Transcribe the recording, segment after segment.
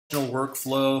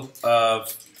workflow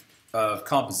of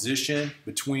composition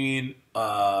between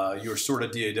your sort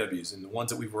of DAWs. And the ones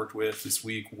that we've worked with this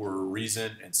week were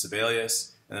Reason and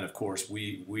Sibelius. And then, of course,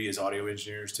 we as audio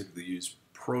engineers typically use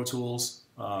Pro Tools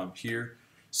here.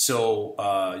 So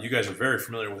you guys are very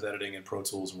familiar with editing in Pro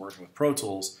Tools and working with Pro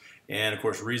Tools. And, of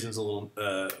course, Reason's a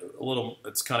little,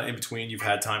 it's kind of in between. You've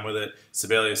had time with it.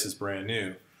 Sibelius is brand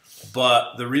new.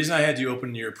 But the reason I had you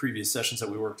open your previous sessions that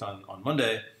we worked on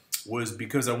Monday was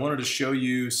because I wanted to show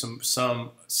you some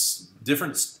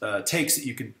different takes that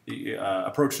you can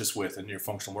approach this with in your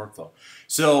functional workflow.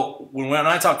 So when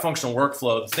I talk functional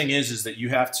workflow, the thing is that you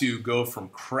have to go from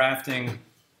crafting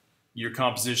your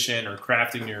composition or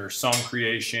crafting your song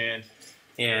creation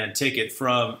and take it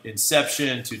from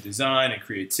inception to design and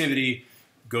creativity,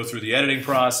 go through the editing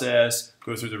process,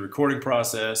 go through the recording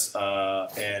process,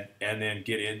 and then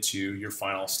get into your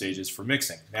final stages for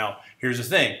mixing. Now, here's the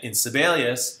thing. In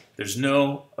Sibelius, there's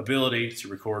no ability to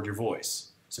record your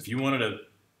voice. So if you wanted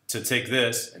to take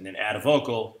this and then add a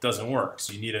vocal, it doesn't work.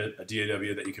 So you need a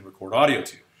DAW that you can record audio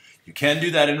to. You can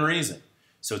do that in Reason.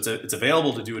 So it's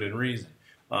available to do it in Reason.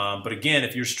 But again,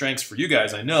 if your strengths for you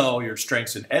guys, I know your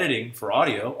strengths in editing for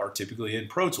audio are typically in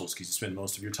Pro Tools because you spend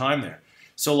most of your time there.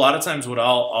 So a lot of times what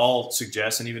I'll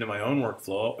suggest, and even in my own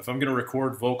workflow, if I'm going to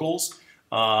record vocals,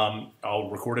 I'll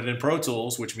record it in Pro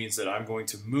Tools, which means that I'm going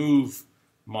to move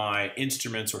my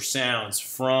instruments or sounds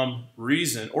from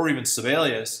Reason or even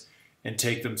Sibelius and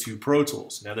take them to Pro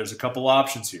Tools. Now there's a couple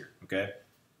options here, okay?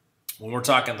 When we're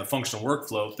talking the functional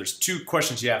workflow, there's two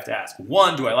questions you have to ask.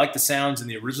 One, do I like the sounds in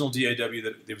the original DAW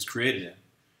that it was created in?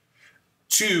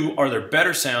 Two, are there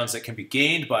better sounds that can be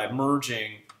gained by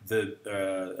merging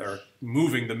or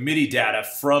moving the MIDI data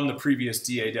from the previous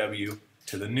DAW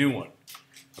to the new one,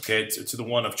 okay, to the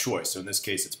one of choice. So in this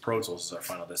case, it's Pro Tools as our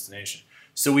final destination.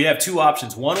 So we have two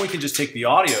options. One, we can just take the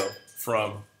audio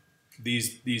from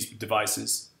these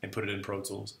devices and put it in Pro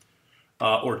Tools.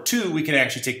 Or two, we can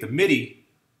actually take the MIDI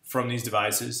from these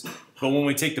devices. But when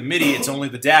we take the MIDI, it's only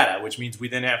the data, which means we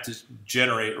then have to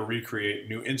generate or recreate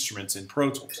new instruments in Pro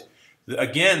Tools.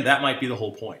 Again, that might be the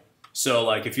whole point. So,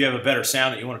 like, if you have a better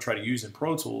sound that you want to try to use in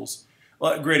Pro Tools,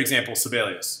 well, a great example,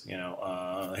 Sibelius. You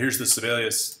know, here's the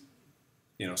Sibelius,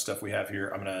 stuff we have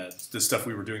here. This stuff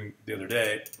we were doing the other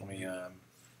day. Let me,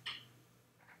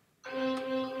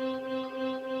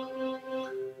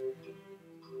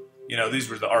 these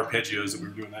were the arpeggios that we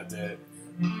were doing that day.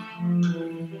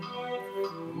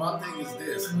 My thing is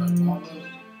this: if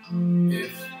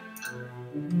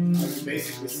I'm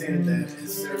basically saying that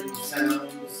it's certain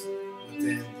sounds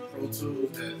within Pro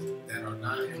Tools that are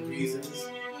not in Reasons.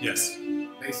 Yes.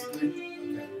 Basically.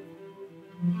 Okay.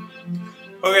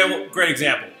 Okay. Well, great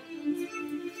example.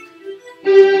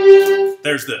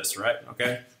 There's this, right?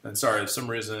 Okay. And sorry, for some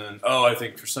reason. Oh, I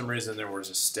think for some reason there was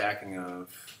a stacking of.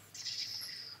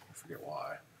 I forget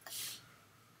why.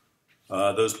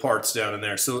 Those parts down in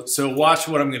there. So watch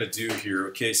what I'm going to do here.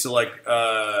 Okay. So like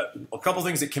a couple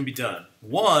things that can be done.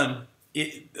 One,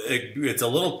 it's a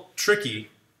little tricky.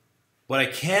 But I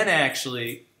can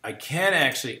actually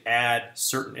add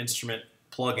certain instrument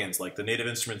plugins, like the Native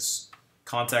Instruments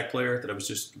Kontakt player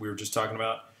that we were just talking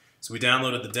about. So we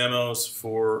downloaded the demos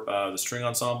for the string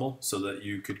ensemble so that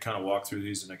you could kind of walk through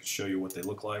these and I could show you what they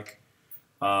look like.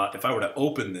 If I were to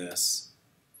open this,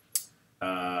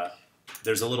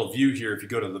 there's a little view here if you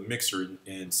go to the mixer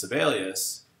in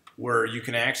Sibelius where you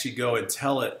can actually go and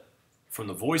tell it from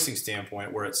the voicing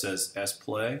standpoint where it says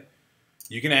S-Play.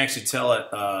 You can actually tell it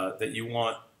that you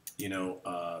want,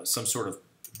 some sort of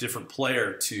different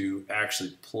player to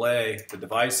actually play the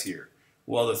device here.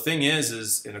 Well, the thing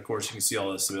is, and of course you can see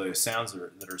all the Sibelius sounds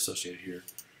that are associated here.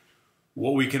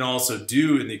 What we can also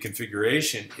do in the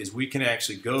configuration is we can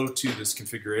actually go to this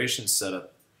configuration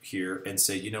setup here and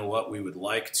say, you know what, we would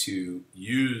like to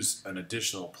use an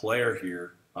additional player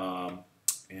here.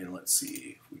 And let's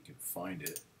see if we can find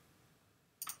it.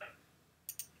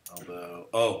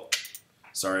 Although,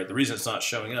 sorry, the reason it's not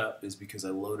showing up is because I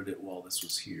loaded it while this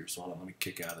was here. So hold on, let me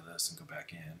kick out of this and go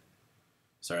back in.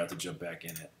 Sorry, I have to jump back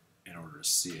in it in order to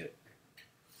see it.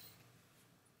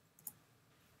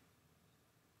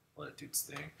 Let it do its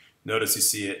thing. Notice you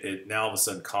see it now all of a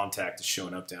sudden Kontakt is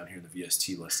showing up down here in the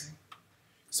VST listing.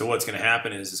 So what's going to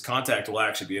happen is Kontakt will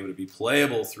actually be able to be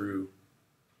playable through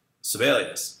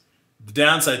Sibelius. The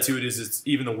downside to it is it's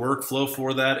even the workflow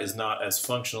for that is not as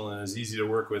functional and as easy to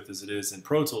work with as it is in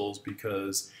Pro Tools,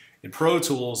 because in Pro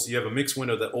Tools you have a mix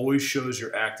window that always shows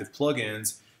your active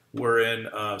plugins, wherein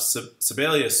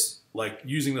Sibelius, like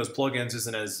using those plugins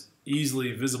isn't as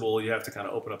easily visible. You have to kind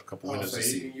of open up a couple windows so to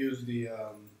see.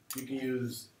 You can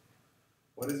use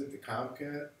what is it? The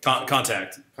Kontakt?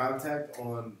 Kontakt. Kontakt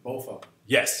on both of them.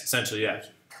 Yes, essentially, yeah.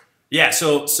 Yeah,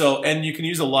 so and you can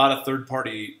use a lot of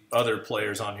third-party other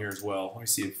players on here as well. Let me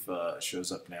see if it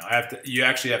shows up now. You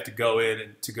actually have to go in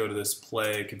and to go to this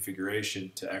play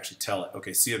configuration to actually tell it.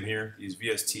 Okay, see them here, these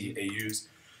VST AUs.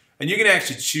 And you can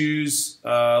actually choose,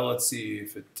 let's see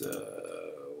if it,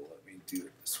 let me do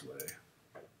it this way.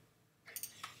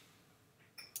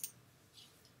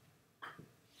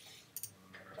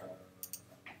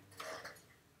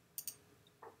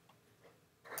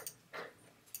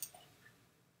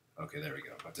 Okay, there we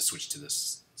go. I have to switch to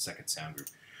this second sound group.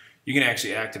 You can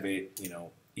actually activate,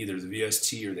 either the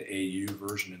VST or the AU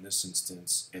version in this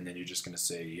instance, and then you're just going to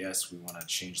say, yes, we want to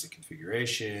change the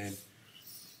configuration.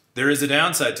 There is a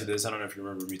downside to this. I don't know if you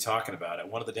remember me talking about it.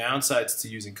 One of the downsides to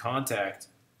using Kontakt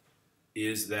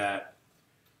is that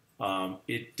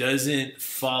it doesn't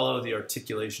follow the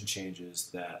articulation changes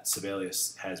that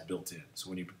Sibelius has built in. So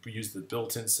when you use the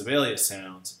built-in Sibelius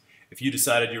sounds, if you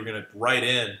decided you were going to write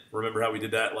in, remember how we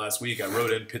did that last week? I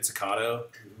wrote in pizzicato.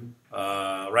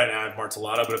 Right now I have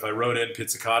martellato, but if I wrote in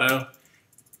pizzicato,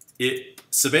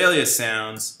 Sibelius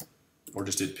sounds, or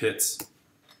just did pizz,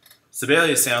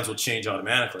 Sibelius sounds will change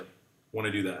automatically when I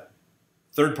do that.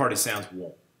 Third-party sounds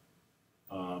won't.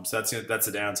 So that's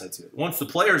the downside to it. Once the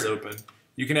player's open,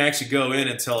 you can actually go in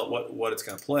and tell it what it's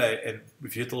going to play. And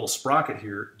if you hit the little sprocket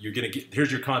here, you're going to get,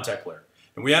 here's your Kontakt player.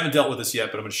 And we haven't dealt with this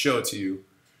yet, but I'm going to show it to you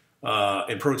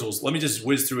in Pro Tools. Let me just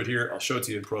whiz through it here. I'll show it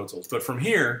to you in Pro Tools. But from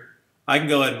here, I can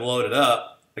go ahead and load it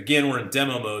up. Again, we're in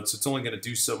demo mode, so it's only going to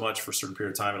do so much for a certain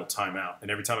period of time. It'll time out.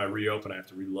 And every time I reopen, I have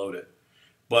to reload it.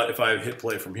 But if I hit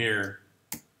play from here,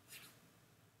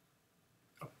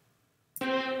 let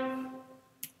me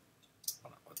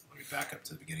back up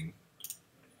to the beginning.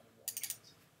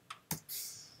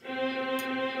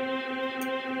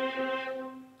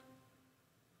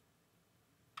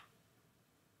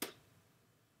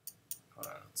 Hold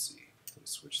on, let's see. Let me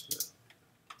switch the.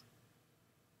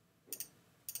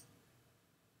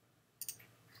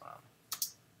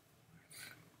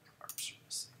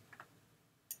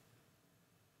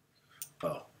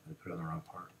 Oh, did I put it on the wrong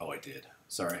part? Oh, I did.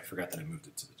 Sorry, I forgot that I moved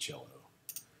it to the cello.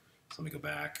 So let me go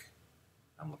back.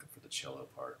 I'm looking for the cello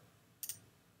part. It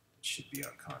should be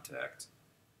on Kontakt.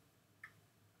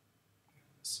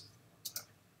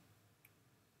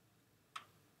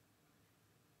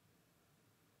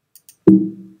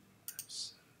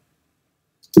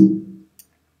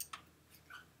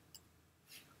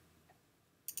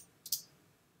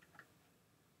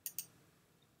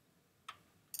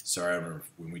 Sorry, I remember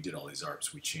when we did all these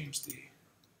ARPs, we changed the.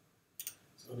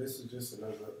 So this is just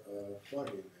another plugin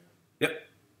then? Yep.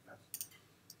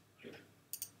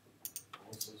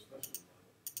 What's so special about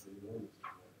it? What are you doing?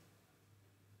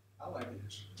 I like it.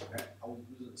 I was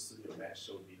using the studio. Matt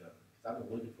showed me that. I've been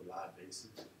looking for live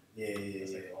basses. Yeah.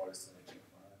 It's like artists and I can't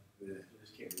find. Yeah. You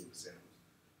just can't do the samples.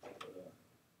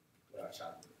 But I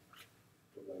shot it.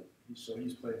 But like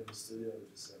he's playing in the studio. It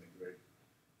just sounded great.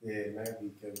 Yeah, Matt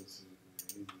B. Kevin.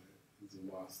 He's a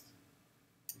monster.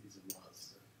 He's a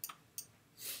monster.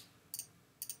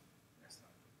 That's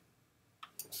not good.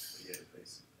 But yeah, the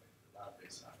bass, like the live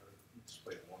bass I heard. He just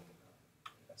played one without.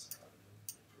 That's how I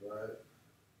do. Right.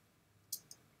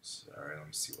 Sorry, let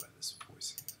me see why this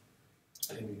voicing is.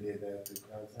 And you did that through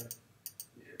Kontakt?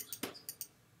 Yeah, it was good.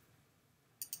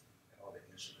 And all the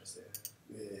instruments they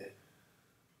had. Yeah.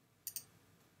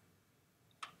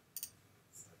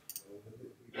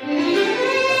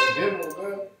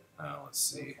 Let's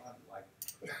see. Like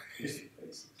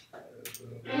basses.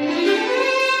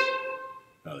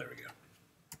 Oh, there we go.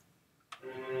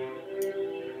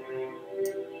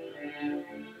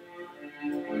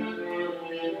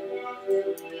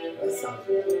 That sounds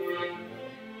good.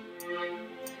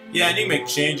 Yeah, and you can make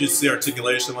changes to the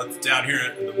articulation down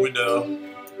here in the window.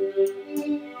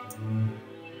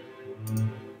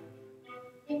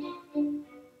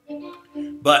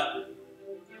 But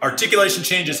articulation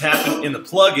changes happen in the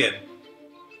plugin.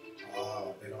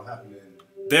 They don't happen in.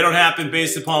 They don't happen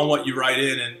based upon what you write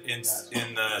in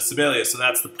Sibelius, so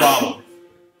that's the problem.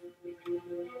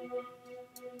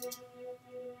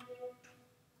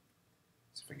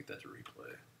 See if I can get that to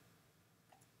replay.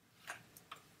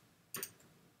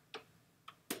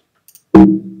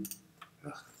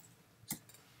 Ugh.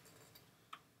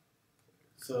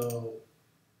 So,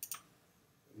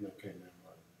 okay, never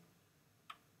mind.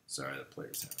 Sorry, the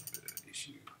player's having a bit of an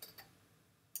issue.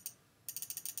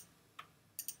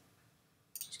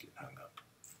 Just getting hung up.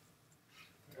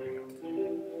 There we go.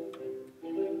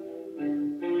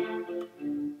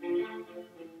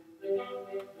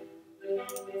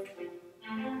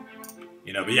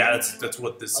 You know, but yeah, that's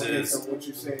what this is. So what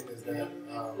you're saying is that,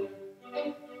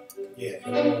 yeah.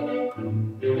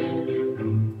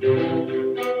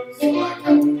 So like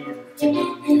how we were to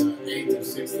do the 8th or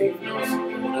 16th notes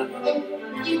or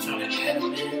whatever, if you're trying to add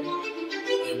them in,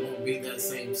 it won't be that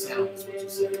same sound is what you're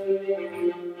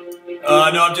saying.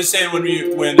 No, I'm just saying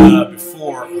when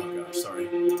before. Oh gosh, sorry.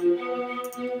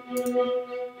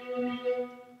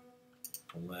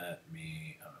 Let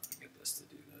me. I don't know if we get this to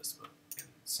do this, but in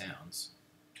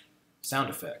sound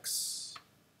effects.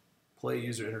 Play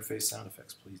user interface sound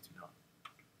effects. Please do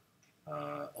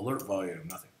not. Alert volume.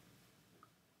 Nothing.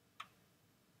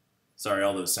 Sorry,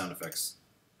 all those sound effects,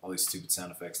 all these stupid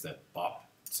sound effects, that bop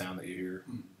sound that you hear.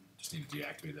 Just need to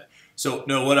deactivate that. So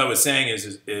no, what I was saying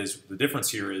is the difference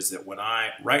here is that when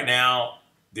right now,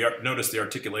 notice the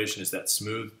articulation is that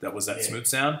smooth. That was that smooth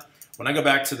sound. When I go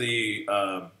back to the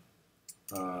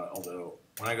although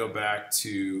when I go back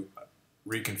to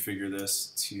reconfigure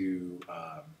this to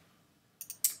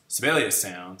Sibelius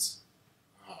sounds,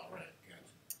 Oh, right,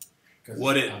 gotcha.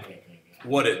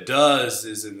 what it does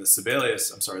is in the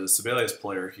Sibelius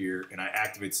player here, and I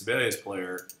activate Sibelius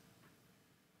player.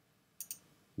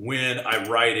 When I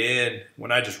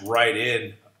just write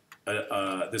in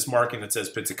this marking that says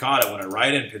pizzicato, when I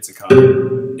write in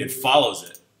pizzicato, it follows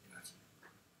it.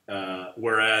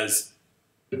 Whereas,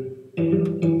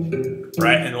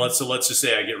 right, and let's just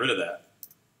say I get rid of that.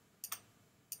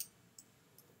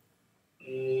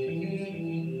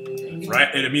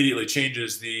 Right, it immediately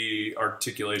changes the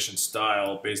articulation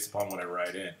style based upon what I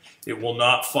write in. It will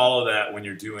not follow that when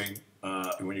you're doing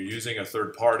when you're using a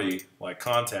third party like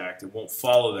Kontakt. It won't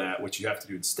follow that. What you have to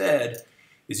do instead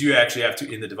is you actually have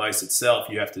to, in the device itself,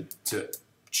 you have to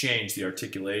change the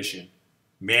articulation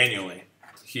manually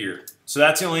here. So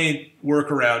that's the only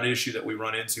workaround issue that we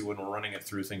run into when we're running it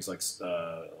through things like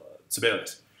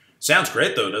Sibelius. Sounds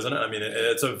great though, doesn't it? I mean,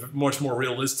 it's a much more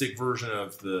realistic version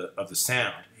of the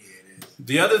sound.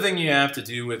 The other thing you have to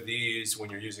do with these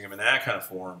when you're using them in that kind of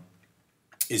form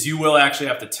is you will actually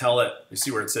have to tell it. You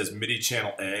see where it says MIDI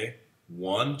channel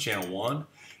A1, channel 1.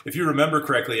 If you remember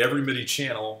correctly, every MIDI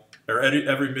channel or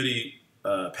every MIDI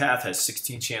path has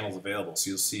 16 channels available. So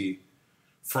you'll see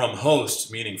from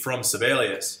host, meaning from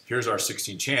Sibelius, here's our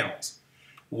 16 channels.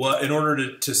 In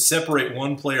order to separate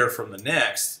one player from the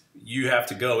next, you have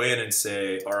to go in and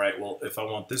say, all right, well, if I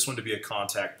want this one to be a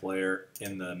Kontakt player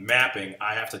in the mapping,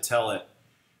 I have to tell it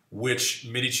which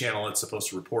MIDI channel it's supposed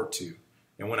to report to.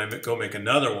 And when I go make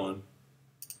another one,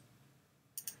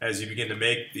 as you begin to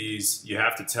make these, you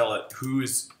have to tell it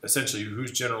whose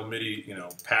general MIDI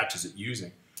patch is it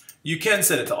using. You can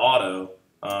set it to auto,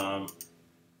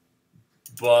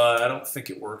 but I don't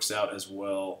think it works out as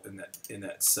well in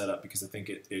that setup because I think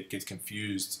it gets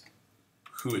confused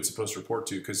who it's supposed to report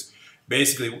to, because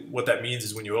basically what that means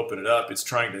is when you open it up, it's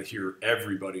trying to hear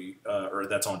everybody, or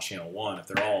that's on channel 1. If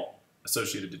they're all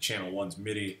associated to channel 1's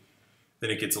MIDI, then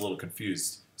it gets a little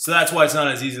confused. So that's why it's not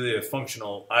as easily a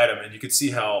functional item. And you can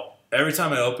see how every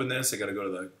time I open this, I got to go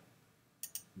to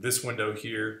this window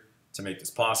here to make this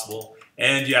possible.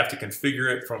 And you have to configure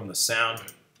it from the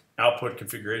sound output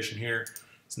configuration here.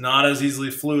 It's not as easily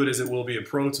fluid as it will be in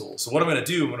Pro Tools. So what I'm going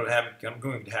to do, I'm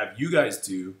going to have you guys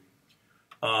do,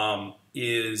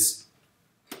 is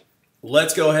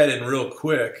let's go ahead and real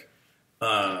quick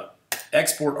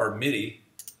export our MIDI.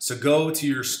 So go to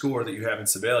your score that you have in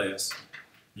Sibelius.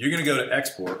 You're going to go to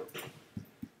export.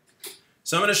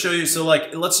 So I'm going to show you. So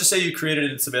like, let's just say you created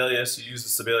it in Sibelius. You use the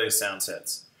Sibelius sound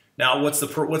sets. Now, what's the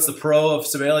pro of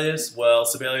Sibelius? Well,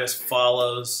 Sibelius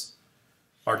follows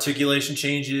articulation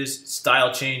changes,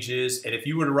 style changes, and if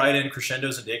you were to write in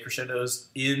crescendos and decrescendos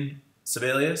in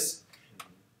Sibelius,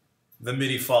 the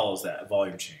MIDI follows that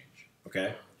volume change,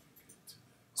 okay?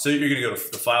 So you're going to go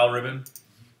to the File ribbon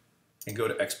and go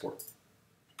to Export.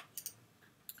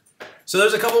 So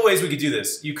there's a couple ways we could do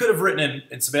this. You could have written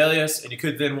in Sibelius, and you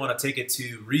could then want to take it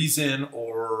to Reason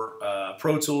or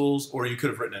Pro Tools, or you could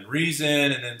have written in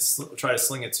Reason and then try to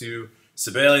sling it to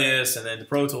Sibelius and then to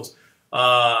Pro Tools.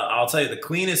 I'll tell you the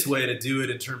cleanest way to do it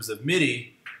in terms of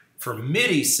MIDI, for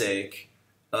MIDI's sake,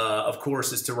 of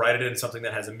course, is to write it in something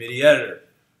that has a MIDI editor.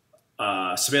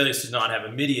 Sibelius does not have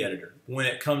a MIDI editor. When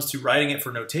it comes to writing it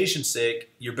for notation's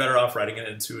sake, you're better off writing it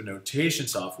into a notation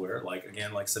software,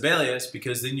 like Sibelius,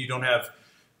 because then you don't have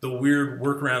the weird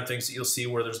workaround things that you'll see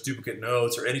where there's duplicate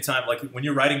notes, or anytime, like when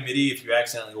you're writing MIDI, if you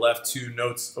accidentally left two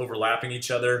notes overlapping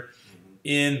each other,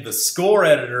 in the score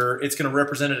editor, it's going to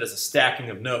represent it as a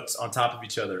stacking of notes on top of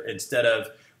each other instead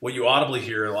of what you audibly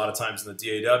hear a lot of times in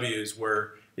the DAWs,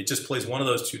 where it just plays one of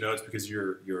those two notes because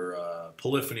your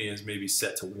polyphony is maybe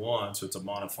set to 1, so it's a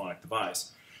monophonic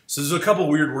device. So there's a couple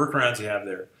weird workarounds you have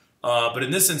there. But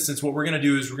in this instance, what we're going to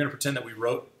do is we're going to pretend that we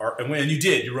wrote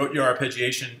you wrote your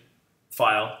arpeggiation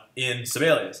file in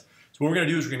Sibelius. So what we're going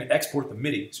to do is we're going to export the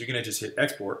MIDI. So you're going to just hit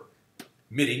export,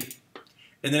 MIDI,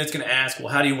 and then it's going to ask, well,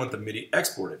 how do you want the MIDI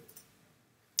exported?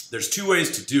 There's two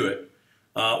ways to do it.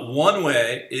 One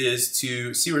way is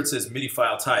to see where it says MIDI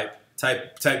file type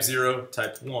 0,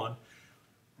 type 1.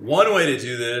 One way to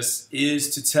do this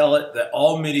is to tell it that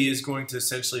all MIDI is going to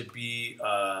essentially be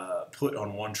put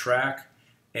on one track,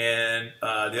 and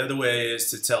the other way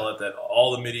is to tell it that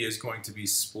all the MIDI is going to be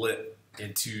split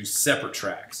into separate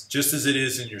tracks, just as it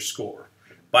is in your score.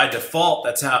 By default,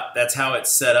 that's how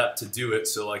it's set up to do it.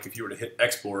 So like if you were to hit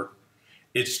export,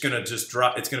 it's going to just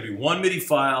drop. It's going to be one MIDI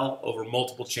file over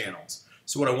multiple channels.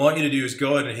 So what I want you to do is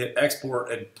go ahead and hit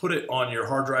export and put it on your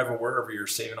hard drive or wherever you're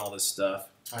saving all this stuff.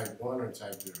 Type 1 or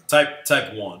type 0?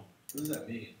 Type 1. What does that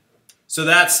mean? So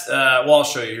that's, well, I'll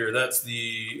show you here. That's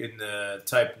in the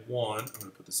type 1. I'm going to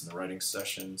put this in the writing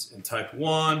sessions. In type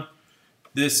 1,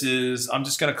 this is, I'm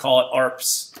just going to call it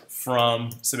ARPS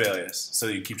from Sibelius so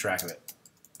that you keep track of it.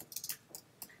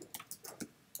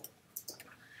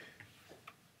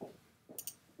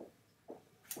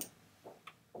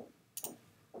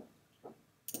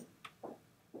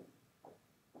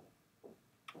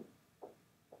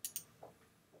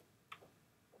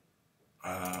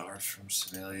 ARPS from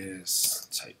Sibelius,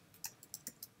 type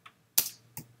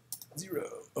 0.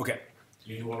 Okay.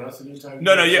 Do you want us to do type 1?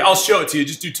 No, yeah, I'll show it to you.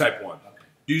 Just do type 1. Okay.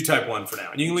 Do type 1 for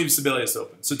now. And you can leave Sibelius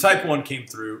open. So type 1 came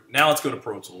through. Now let's go to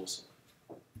Pro Tools.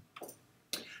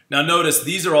 Now notice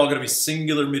these are all going to be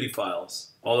singular MIDI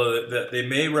files. Although they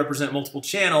may represent multiple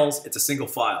channels, it's a single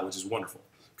file, which is wonderful.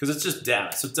 Because it's just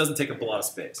data, so it doesn't take up a lot of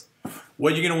space.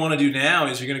 What you're going to want to do now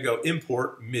is you're going to go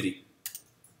import MIDI.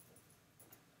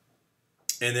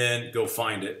 And then go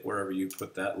find it wherever you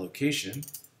put that location.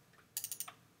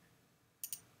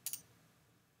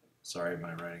 Sorry,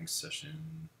 my writing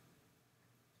session.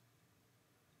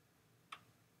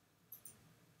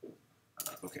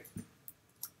 Okay.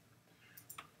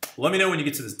 Let me know when you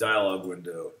get to this dialog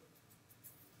window.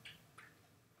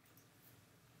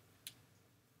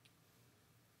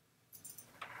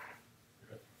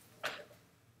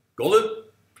 Golden?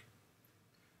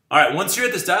 All right, once you're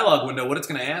at this dialog window, what it's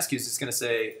going to ask you is it's going to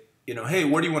say, hey,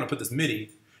 where do you want to put this MIDI?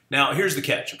 Now, here's the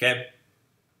catch, okay?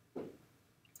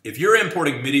 If you're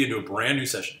importing MIDI into a brand new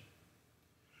session,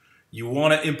 you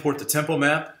want to import the tempo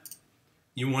map,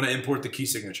 you want to import the key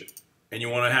signature, and you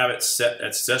want to have it set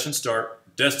at session start.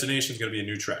 Destination is going to be a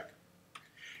new track.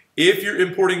 If you're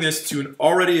importing this to an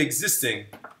already existing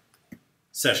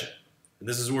session, and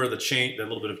this is where that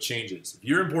little bit of change is. If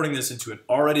you're importing this into an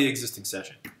already existing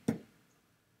session,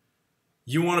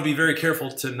 you want to be very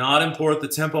careful to not import the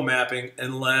tempo mapping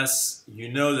unless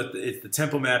you know that the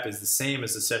tempo map is the same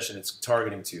as the session it's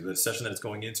targeting to, the session that it's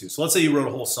going into. So let's say you wrote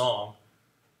a whole song.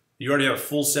 You already have a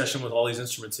full session with all these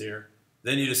instruments here.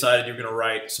 Then you decided you're going to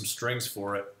write some strings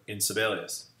for it in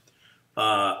Sibelius.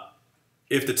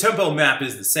 If the tempo map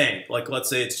is the same, like let's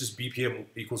say it's just BPM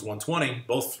equals 120,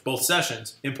 both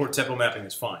sessions, import tempo mapping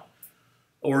is fine.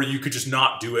 Or you could just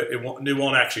not do it. It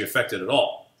won't actually affect it at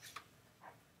all.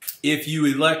 If you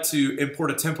elect to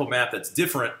import a tempo map that's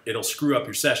different, it'll screw up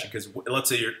your session because let's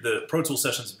say the Pro Tools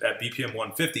session's at BPM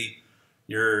 150,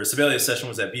 your Sibelius session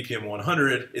was at BPM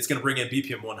 100, it's going to bring in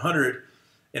BPM 100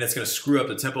 and it's going to screw up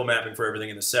the tempo mapping for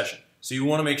everything in the session. So you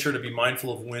want to make sure to be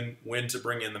mindful of when to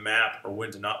bring in the map or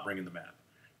when to not bring in the map.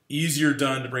 Easier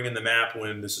done to bring in the map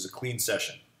when this is a clean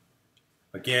session.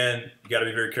 Again, you got to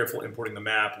be very careful importing the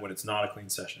map when it's not a clean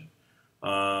session.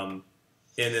 And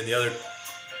then the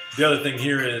other thing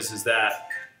here is that,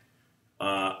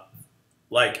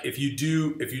 like if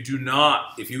you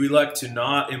elect to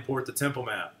not import the tempo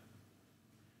map,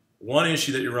 one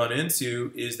issue that you run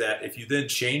into is that if you then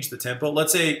change the tempo,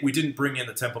 let's say we didn't bring in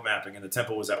the tempo mapping and the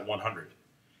tempo was at 100,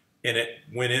 and it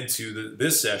went into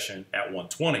this session at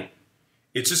 120,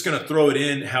 it's just going to throw it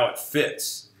in how it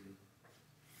fits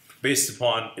based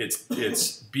upon its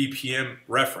BPM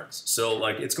reference. So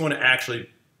like it's going to actually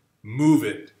move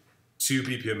it to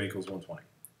BPM equals 120,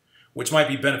 which might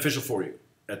be beneficial for you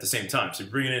at the same time. So you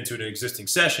bring it into an existing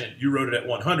session, you wrote it at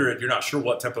 100, you're not sure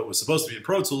what tempo it was supposed to be in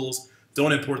Pro Tools,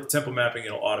 don't import the tempo mapping,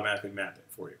 it'll automatically map it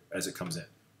for you as it comes in.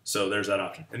 So there's that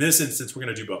option. In this instance, we're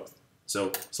going to do both.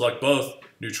 So select both,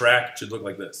 new track, should look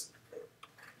like this.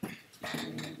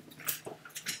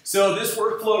 So this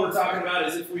workflow we're talking about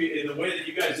is in the way that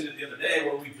you guys did it the other day,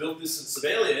 where we built this in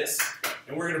Sibelius,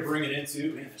 and we're going to bring it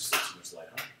into, man, there's still too much light,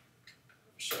 huh?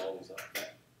 Shut all these up.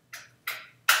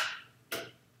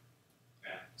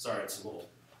 Yeah, sorry, it's a little,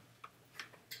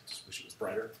 just wish it was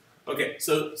brighter. Okay,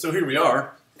 so here we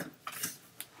are.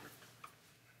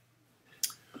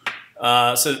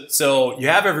 So you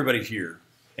have everybody here,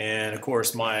 and of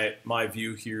course my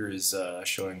view here is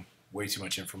showing way too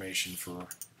much information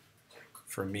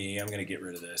for me. I'm going to get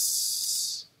rid of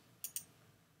this.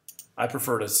 I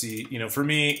prefer to see, for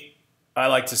me, I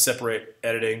like to separate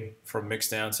editing from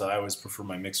mixdown, so I always prefer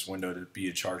my mix window to be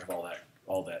in charge of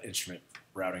all that instrument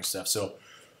routing stuff. So,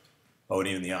 and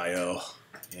even the I/O,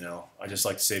 I just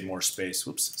like to save more space.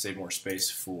 Save more space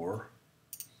for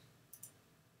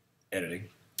editing.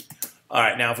 All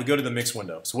right, now if we go to the mix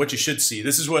window, so what you should see,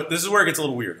 this is where it gets a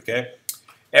little weird. Okay,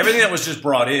 everything that was just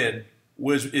brought in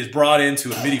is brought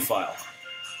into a MIDI file,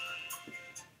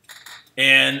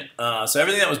 and so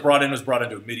everything that was brought in was brought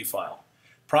into a MIDI file.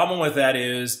 Problem with that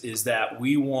is that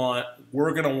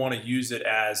we're going to want to use it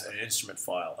as an instrument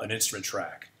file, an instrument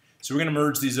track. So we're going to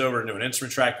merge these over into an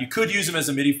instrument track. You could use them as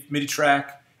a MIDI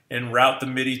track and route the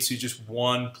MIDI to just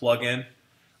one plugin,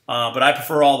 but I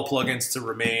prefer all the plugins to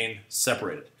remain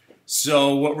separated.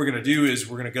 So what we're going to do is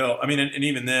we're going to go. I mean, and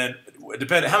even then, it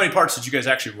depends. How many parts did you guys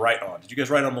actually write on? Did you guys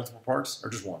write on multiple parts or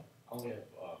just one? I only have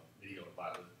MIDI on the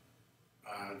violin.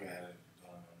 I got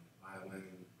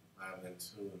violin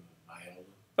 2 and viola.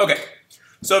 Okay,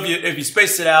 so if you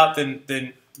space it out,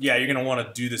 then yeah, you're going to want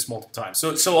to do this multiple times.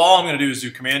 So all I'm going to do is do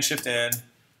Command-Shift-N,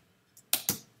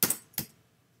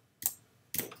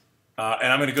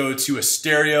 and I'm going to go to a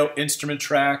stereo instrument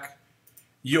track.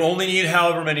 You only need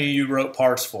however many you wrote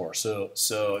parts for. So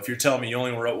if you're telling me you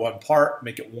only wrote one part,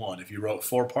 make it 1. If you wrote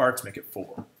 4 parts, make it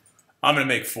 4. I'm going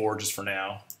to make 4 just for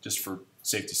now, just for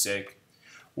safety's sake.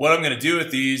 What I'm going to do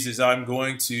with these is I'm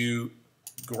going to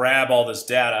grab all this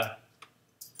data.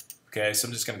 Okay, so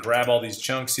I'm just going to grab all these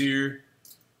chunks here.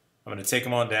 I'm going to take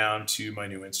them on down to my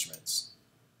new instruments.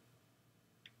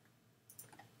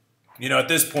 At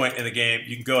this point in the game,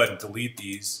 you can go ahead and delete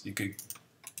these. You could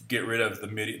get rid of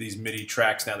these MIDI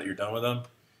tracks now that you're done with them.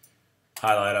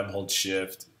 Highlight them, hold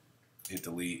Shift, hit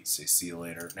delete, say see you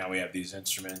later. Now we have these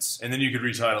instruments. And then you could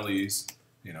retitle these,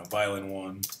 violin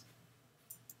 1.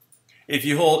 If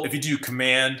you do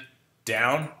Command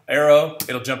down arrow,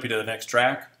 it'll jump you to the next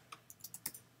track.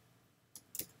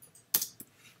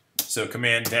 So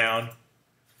Command down,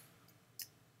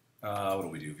 what do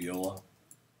we do, viola?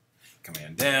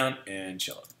 Command down and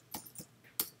cello.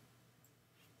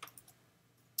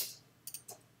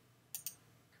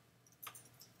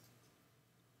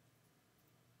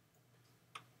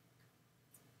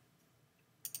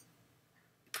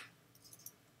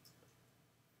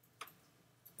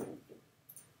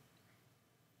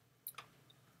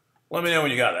 Let me know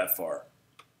when you got that far.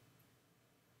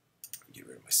 Get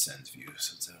rid of my sends view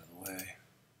so it's out of the way.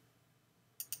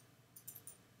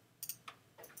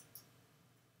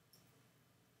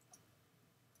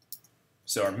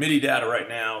 So our MIDI data right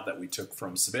now that we took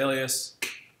from Sibelius,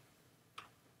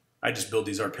 I just build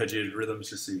these arpeggiated rhythms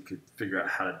just so you could figure out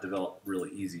how to develop really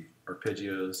easy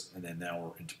arpeggios, and then now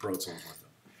we're into Pro Tools with them.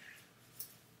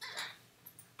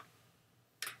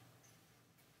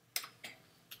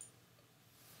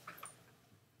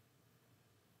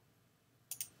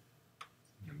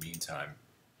 Meantime,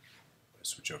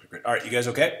 switch over to grid. All right, you guys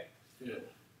okay? Yeah.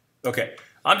 Okay,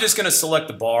 I'm just going to select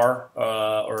the bar,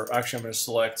 or actually I'm going to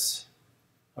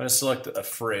select a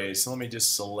phrase. So let me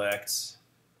just select.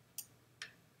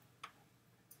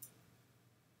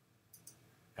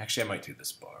 Actually, I might do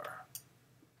this bar.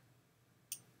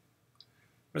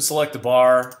 I'm going to select the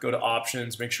bar, go to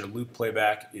options, make sure loop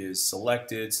playback is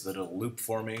selected so that it'll loop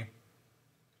for me.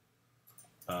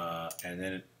 And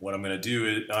then what I'm going to do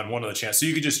is on one of the channels, so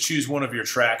you could just choose one of your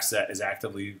tracks that is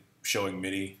actively showing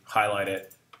MIDI, highlight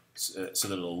it so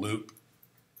that it'll loop.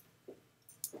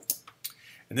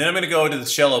 And then I'm going to go to the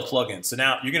cello plugin. So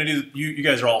now you're going to do, you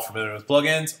guys are all familiar with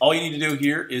plugins. All you need to do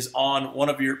here is on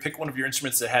pick one of your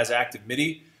instruments that has active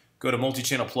MIDI, go to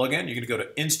multi-channel plugin, you're going to go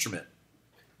to instrument.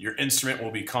 Your instrument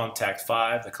will be Kontakt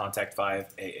 5, the Kontakt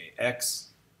 5 AAX.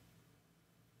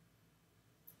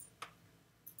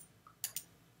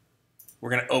 We're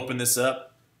going to open this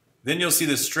up. Then you'll see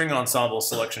this string ensemble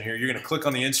selection here. You're going to click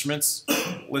on the instruments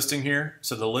listing here,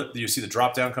 so you see the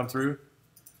drop-down come through.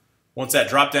 Once that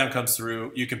drop-down comes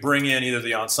through, you can bring in either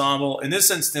the ensemble. In this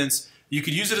instance, you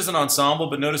could use it as an ensemble,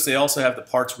 but notice they also have the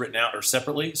parts written out or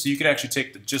separately. So you could actually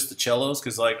take just the cellos,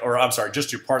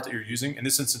 just your part that you're using. In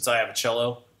this instance, I have a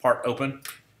cello part open.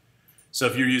 So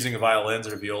if you're using a violins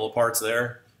or viola parts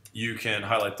there, you can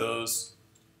highlight those.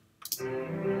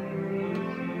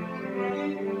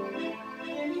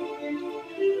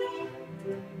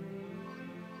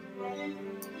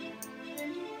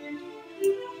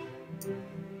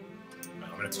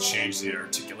 To change the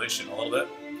articulation a little bit.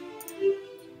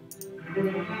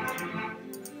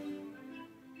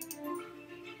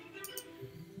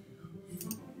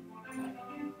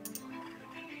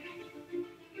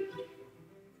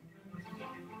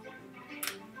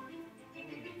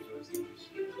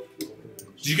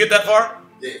 Did you get that far?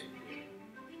 Yeah.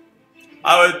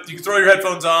 You can throw your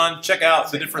headphones on, check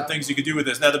out the different things you could do with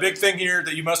this. Now, the big thing here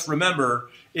that you must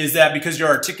remember is that because your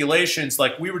articulations,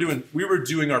 like we were doing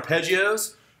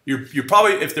arpeggios, you're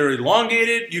probably, if they're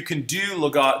elongated, you can do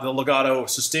the legato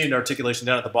sustained articulation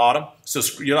down at the bottom. So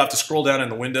you don't have to scroll down in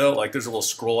the window. Like there's a little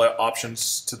scroll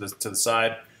options to the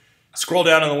side. Scroll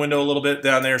down in the window a little bit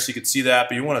down there so you can see that,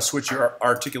 but you want to switch your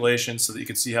articulation so that you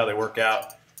can see how they work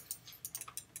out.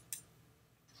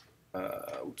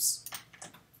 Oops.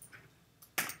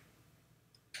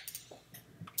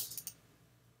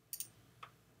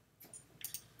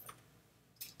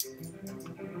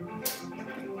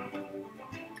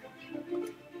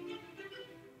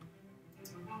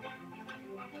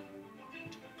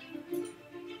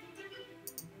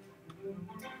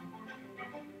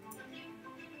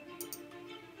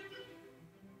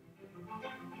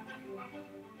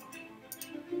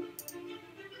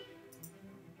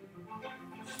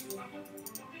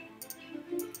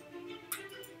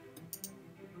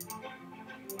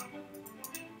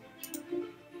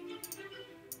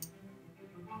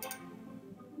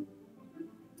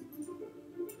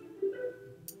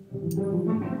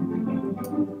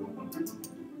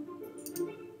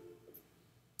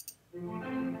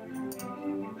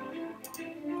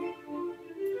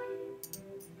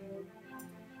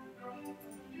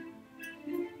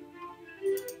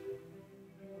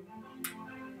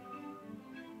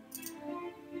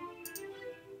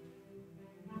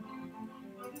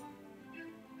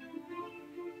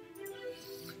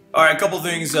 All right, a couple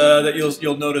things that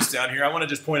you'll notice down here. I want to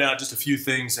just point out just a few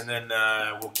things, and then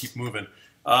we'll keep moving.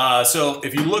 So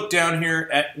if you look down here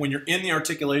at when you're in the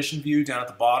articulation view down at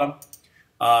the bottom,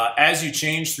 as you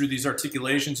change through these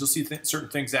articulations, you'll see certain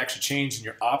things actually change in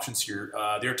your options here.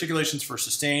 The articulations for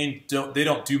sustain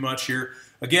don't do much here.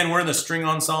 Again, we're in the string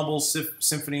ensemble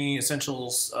symphony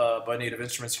essentials by Native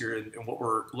Instruments here, and what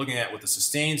we're looking at with the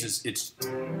sustains is it's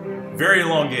very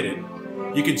elongated.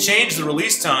 You can change the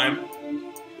release time.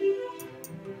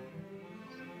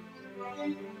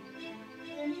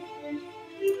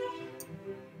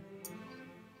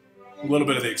 A little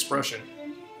bit of the expression.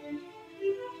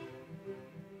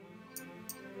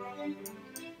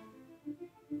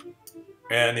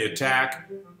 And the attack.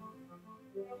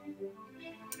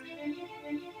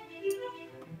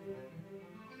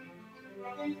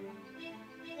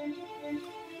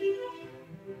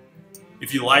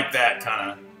 If you like that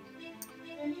kind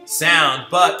of sound,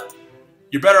 but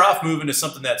you're better off moving to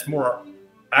something that's more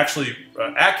actually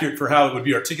accurate for how it would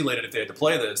be articulated if they had to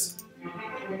play this.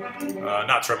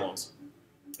 Not tremolos,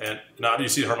 and not you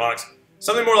see harmonics.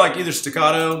 Something more like either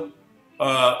staccato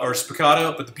or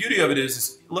spiccato. But the beauty of it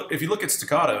is look, if you look at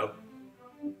staccato,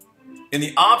 in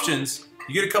the options,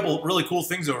 you get a couple really cool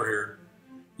things over here.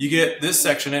 You get this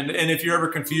section, and if you're ever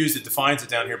confused, it defines it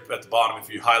down here at the bottom. If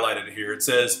you highlighted it here, it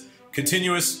says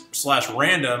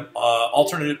continuous/random.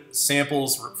 Alternate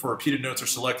samples for repeated notes are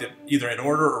selected either in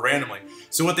order or randomly.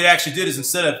 So what they actually did is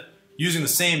instead of using the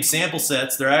same sample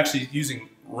sets, they're actually using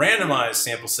randomized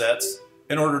sample sets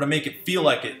in order to make it feel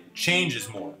like it changes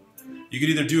more. You could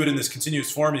either do it in this continuous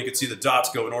form, and you could see the dots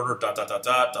go in order, dot, dot, dot,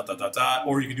 dot, dot, dot, dot, dot,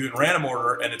 or you can do it in random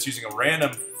order, and it's using a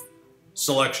random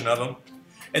selection of them.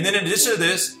 And then in addition to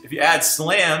this, if you add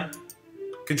slam,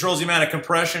 controls the amount of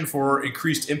compression for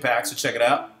increased impact, so check it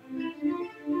out.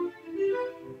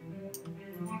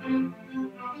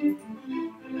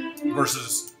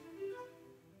 Versus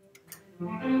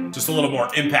just a little more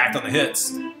impact on the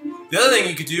hits. The other thing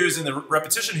you could do is in the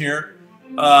repetition here,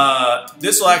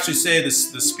 this will actually say the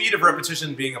speed of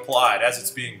repetition being applied as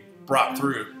it's being brought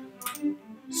through.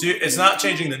 So it's not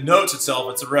changing the notes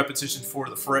itself, it's a repetition for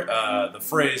the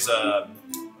phrase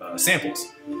samples.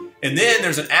 And then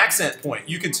there's an accent point.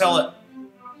 You can tell it,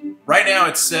 right now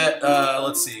it's set,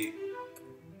 let's see,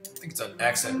 I think it's on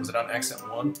accent. Was it on accent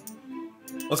 1?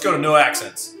 Let's go to no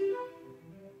accents.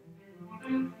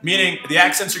 Meaning the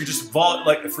accents are just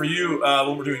like for you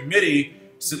when we're doing MIDI,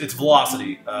 it's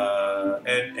velocity,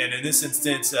 and in this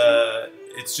instance,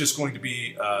 it's just going to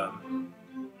be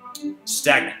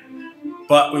stagnant.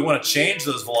 But we want to change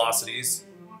those velocities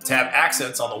to have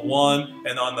accents on the 1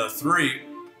 and on the 3.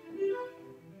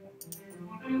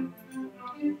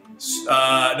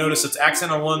 Notice it's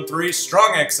accent on 1, 3,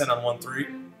 strong accent on 1, 3,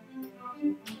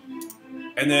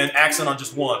 and then accent on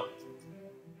just 1.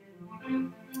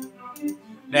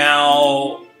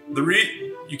 Now,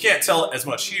 you can't tell it as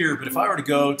much here, but if I were to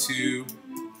go to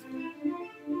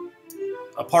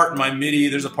a part in my MIDI,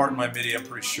 there's a part in my MIDI, I'm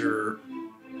pretty sure.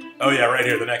 Oh yeah, right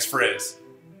here, the next phrase.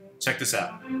 Check this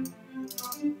out.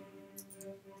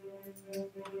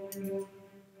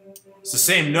 It's the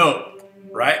same note,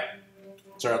 right?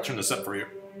 Sorry, I'll turn this up for you.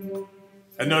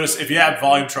 And notice if you have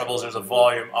volume troubles, there's a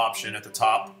volume option at the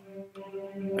top.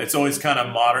 It's always kind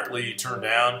of moderately turned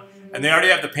down. And they already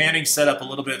have the panning set up a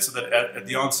little bit so that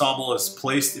the ensemble is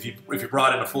placed. If you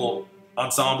brought in a full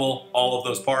ensemble, all of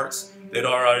those parts, they'd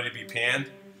already be panned.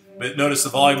 But notice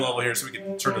the volume level here, so we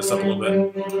can turn this up a little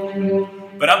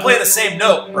bit. But I'm playing the same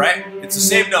note, right? It's the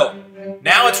same note.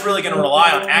 Now it's really going to rely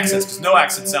on accents, because no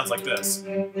accent sounds like this.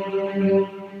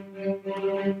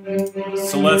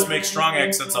 So let's make strong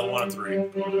accents on 1 and 3.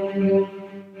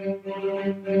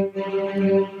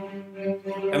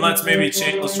 And let's maybe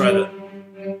change, let's try that.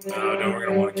 No, we're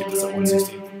going to want to keep this at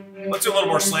 1/16. Let's do a little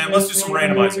more slam. Let's do some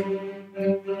randomizing.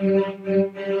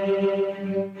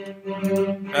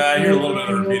 I hear a little bit of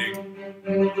the repeating.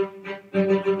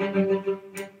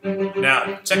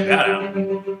 Now, check that out.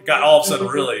 It got all of a sudden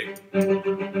really...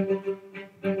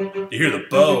 You hear the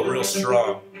bow real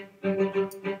strong.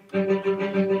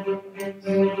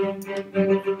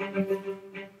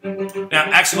 Now,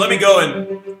 actually, let me go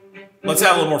and... Let's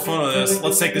have a little more fun with this.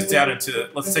 Let's take this down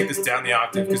the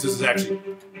octave, because this is actually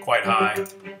quite high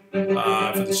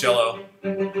for the cello.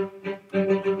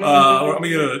 I'm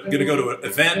gonna go to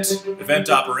event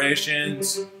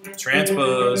operations,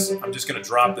 transpose. I'm just gonna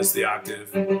drop this the octave.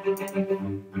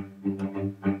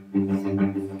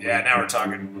 Yeah, now we're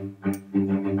talking.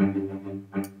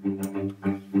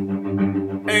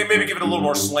 Hey, maybe give it a little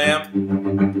more slam.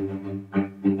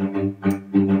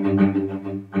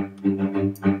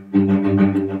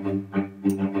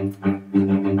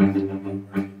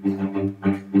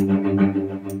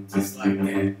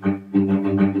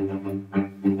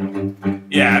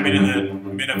 Yeah, I mean,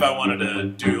 if I wanted to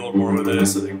do a little more with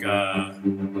this, I think,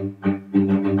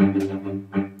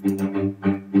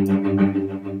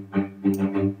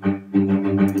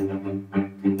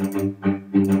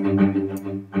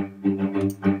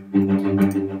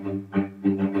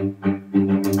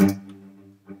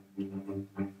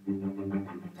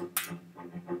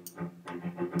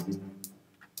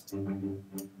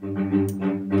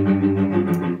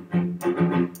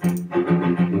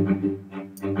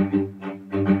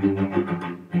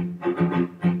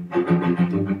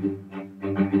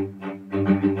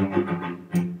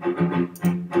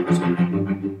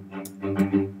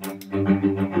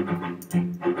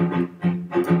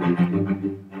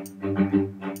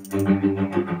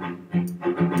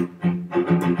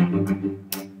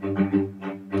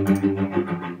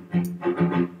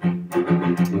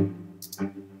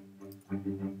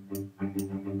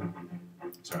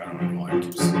 sorry, I don't know why it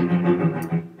keeps...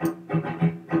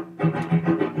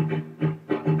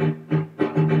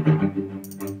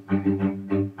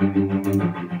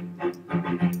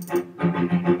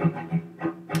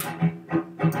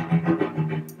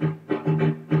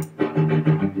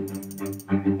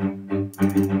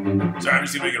 Sorry, I'm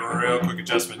just going to make a real quick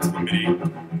adjustment to the MIDI.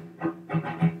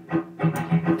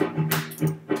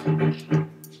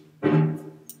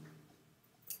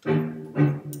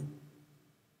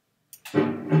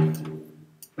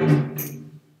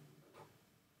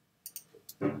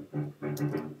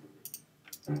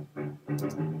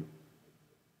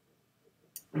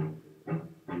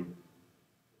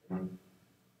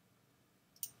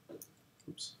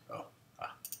 Oops. Oh.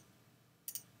 Ah.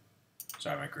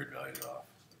 Sorry, my grid value is off.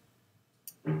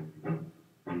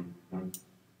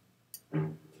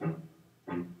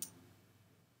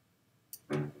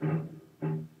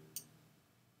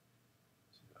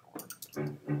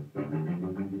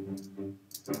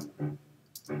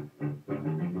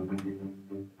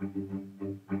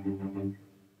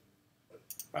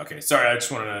 Okay, sorry, I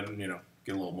just wanted to,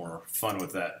 get a little more fun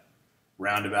with that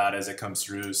roundabout as it comes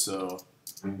through, so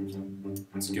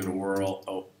let's give it a whirl.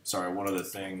 Oh, sorry, one other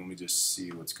thing. Let me just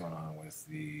see what's going on with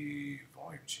the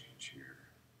volume change here.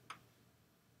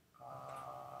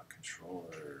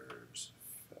 Controllers,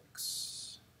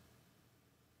 effects.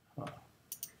 Huh.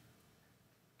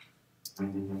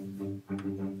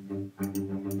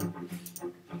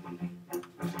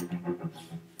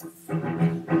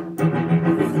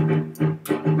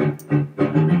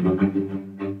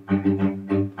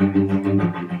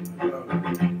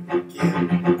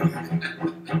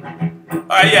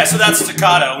 All right, yeah, so that's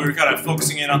staccato. We were kind of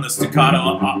focusing in on the staccato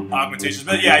augmentations.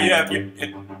 But yeah, you have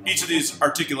each of these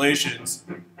articulations,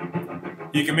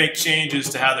 you can make changes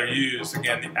to how they're used.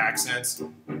 Again, the accents.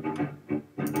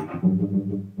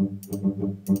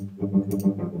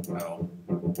 Oh.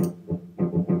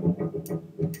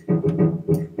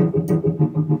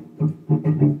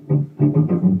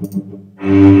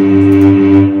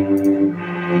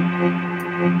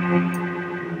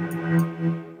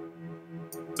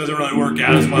 Doesn't really work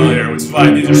out as well here, which is why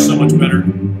these are so much better.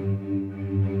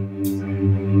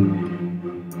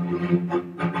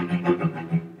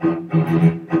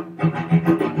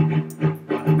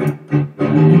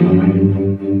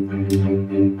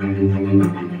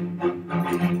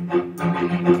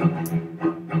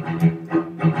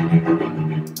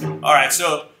 All right,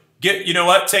 so you know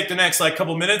what? Take the next like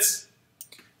couple minutes,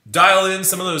 dial in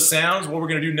some of those sounds. What we're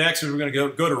going to do next is we're going to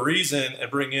go to Reason and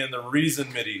bring in the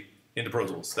Reason MIDI into Pro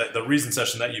Tools, the Reason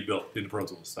session that you built into Pro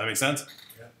Tools. That makes sense?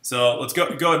 Yeah. So let's go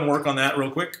ahead and work on that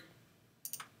real quick.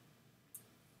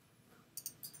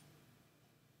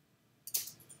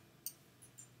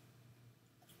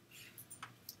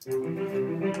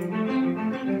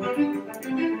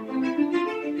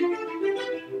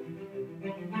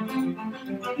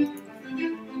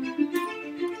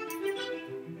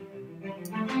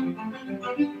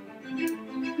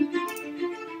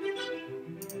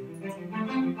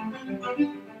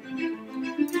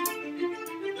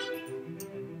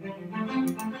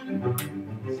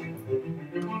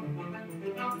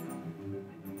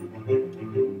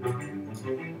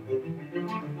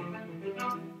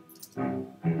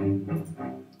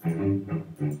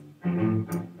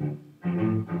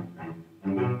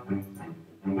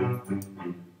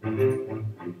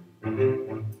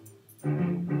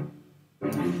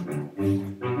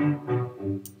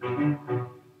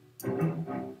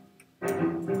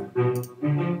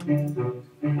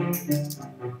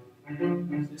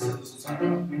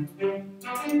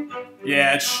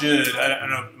 Yeah, it should. I don't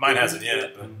know. Mine hasn't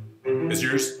yet, but is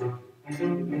yours?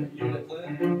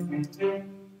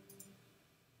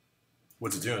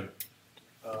 What's it doing?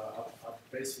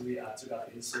 Basically, I took out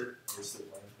the insert and it's still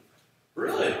running.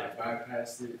 Really? I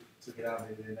bypassed it, took it out,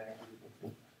 and it inactive.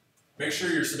 Make sure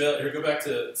your Sibelius. Here, go back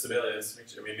to Sibelius. Make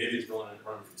sure, I mean, maybe it's running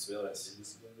from Sibelius.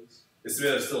 Is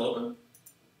Sibelius still open?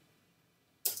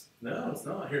 No, it's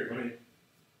not. Here, let me.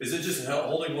 Is it just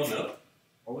holding one note?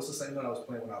 Oh, it's the same note I was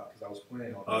playing without, because I was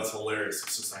playing on. Oh, that's hilarious.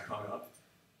 It's just not coming up.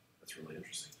 That's really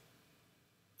interesting.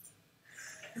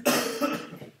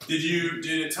 Did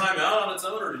it time out on its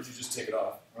own, or did you just take it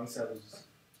off? Honestly, I was just.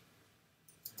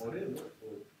 Well, it didn't work for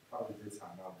it. Probably did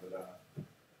time out, but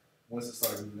once it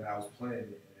started moving, I was playing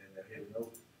it, and then I hit a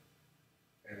note,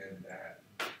 and then that.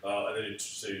 Oh, and then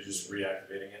so you're just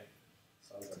reactivating it.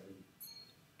 So I was like,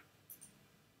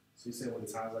 so you said when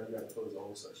the time's out, you have to close the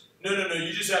whole section? No.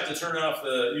 You just have to turn off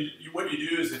the. What you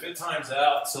do is if it times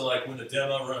out, so like when the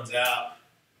demo runs out,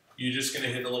 you're just gonna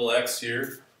hit the little X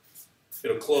here.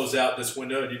 It'll close out this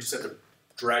window, and you just have to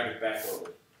drag it back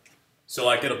over. So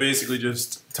like it'll basically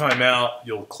just time out.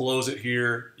 You'll close it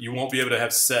here. You won't be able to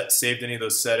have saved any of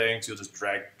those settings. You'll just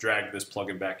drag this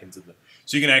plugin back into the.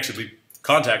 So you can actually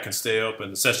Kontakt can stay open.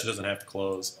 The session doesn't have to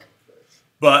close.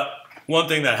 But one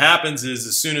thing that happens is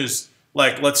as soon as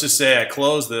like let's just say I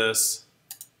close the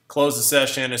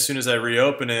session. As soon as I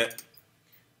reopen it,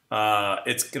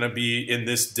 it's gonna be in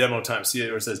this demo time. See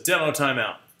where it says demo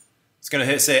timeout. It's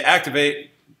gonna say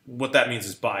activate. What that means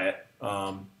is buy it.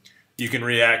 You can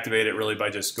reactivate it really by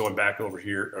just going back over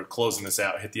here or closing this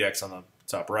out, hit the X on the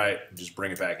top right, and just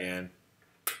bring it back in.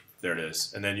 There it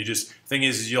is. And then you just, thing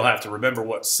is you'll have to remember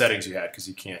what settings you had because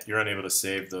you're unable to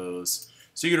save those.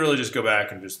 So you could really just go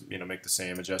back and just, make the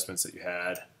same adjustments that you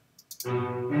had.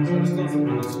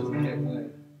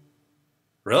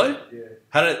 Really?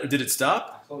 Yeah. Did it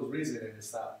stop? I closed Reason and it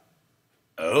stopped.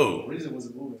 Oh. Reason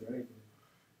wasn't moving or anything.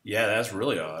 Yeah, that's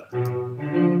really odd.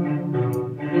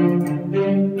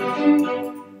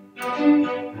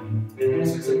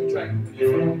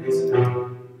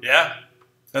 Yeah,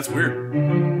 that's weird.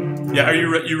 Yeah, are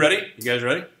you ready? You guys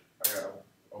ready? I gotta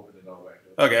open it all back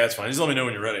up. Okay, that's fine. Just let me know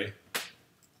when you're ready.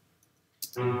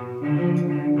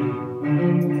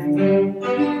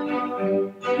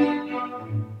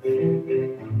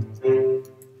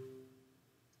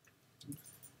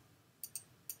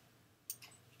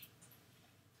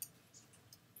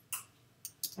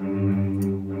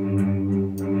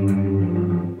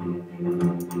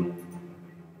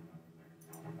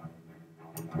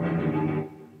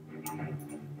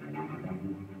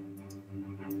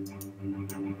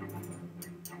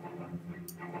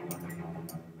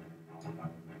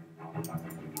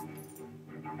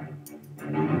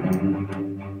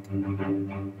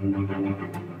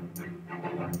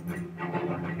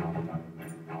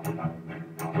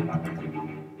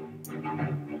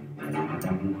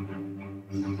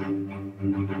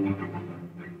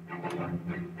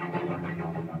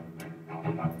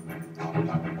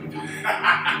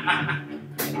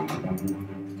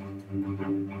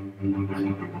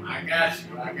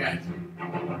 I got you.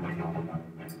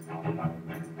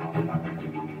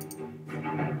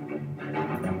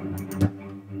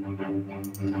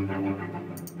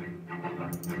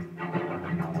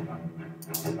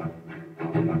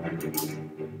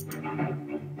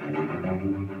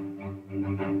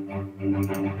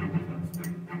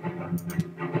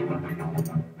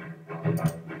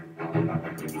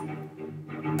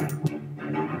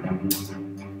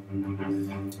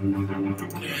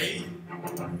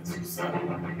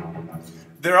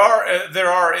 There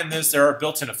are in this, there are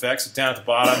built-in effects down at the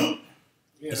bottom.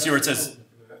 You see where it says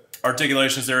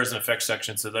articulations, there is an effects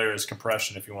section, so there is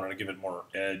compression if you wanted to give it more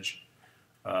edge.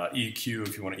 EQ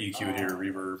if you want to EQ it here,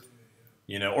 reverb.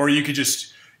 You know, or you could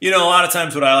just, you know, a lot of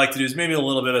times what I like to do is maybe a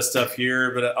little bit of stuff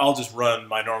here, but I'll just run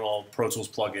my normal Pro Tools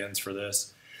plugins for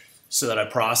this so that I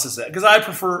process that. Because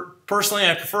personally,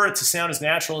 I prefer it to sound as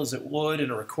natural as it would in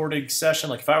a recording session.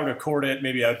 Like if I were to record it,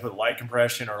 maybe I'd put light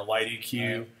compression or a light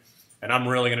EQ. Right. And I'm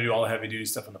really going to do all the heavy duty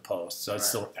stuff in the post. So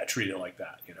I treat it like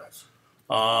that, you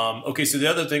know. Okay, so the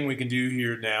other thing we can do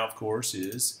here now, of course,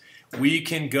 is we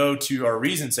can go to our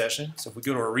Reason session. So if we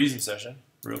go to our Reason session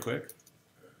real quick.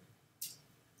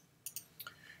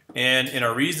 And in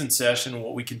our Reason session,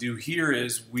 what we can do here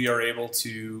is we are able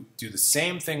to do the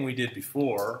same thing we did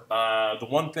before. The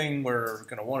one thing we're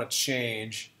going to want to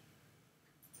change,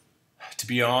 to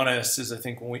be honest, is I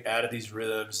think when we added these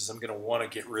rhythms, is I'm going to want to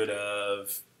get rid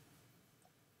of...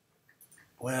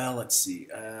 Well, let's see.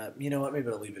 You know what? Maybe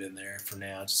I'll leave it in there for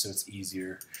now just so it's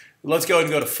easier. Let's go ahead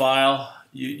and go to File.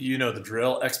 You know the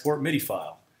drill. Export MIDI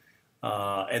file.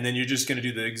 And then you're just going to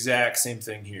do the exact same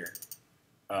thing here.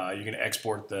 You're going to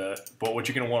export but what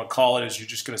you're going to want to call it is you're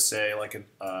just going to say, like,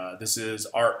 this is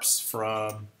ARPs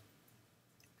from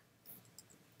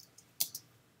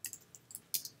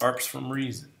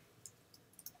Reason.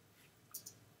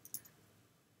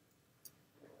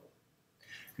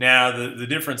 Now, the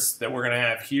difference that we're going to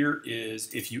have here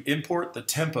is if you import the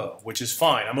tempo, which is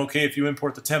fine. I'm okay if you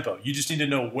import the tempo. You just need to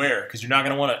know where, because you're not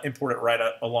going to want to import it right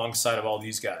alongside of all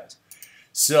these guys.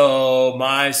 So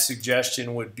my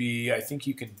suggestion would be, I think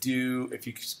you can do, if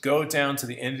you go down to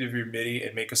the end of your MIDI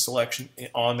and make a selection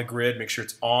on the grid, make sure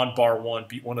it's on bar 1,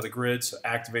 beat 1 of the grid, so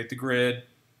activate the grid.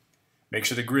 Make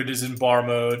sure the grid is in bar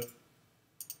mode.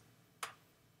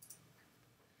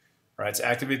 All right, so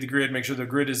activate the grid, make sure the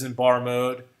grid is in bar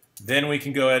mode. Then we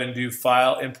can go ahead and do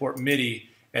File, Import MIDI.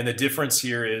 And the difference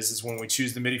here is when we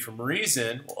choose the MIDI from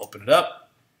Reason, we'll open it up.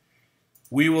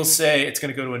 We will say it's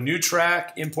going to go to a new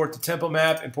track, import the tempo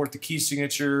map, import the key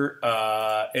signature,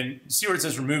 and see where it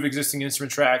says remove existing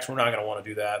instrument tracks. We're not going to want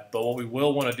to do that. But what we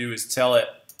will want to do is tell it,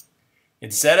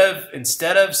 instead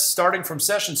of starting from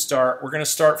session start, we're going to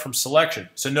start from selection.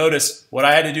 So notice what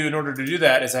I had to do in order to do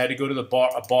that is I had to go to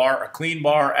a clean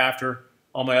bar after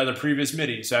all my other previous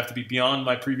MIDI. So I have to be beyond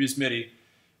my previous MIDI.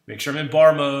 Make sure I'm in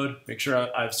bar mode. Make sure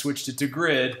I've switched it to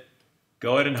grid.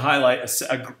 Go ahead and highlight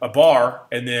a bar,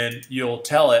 and then you'll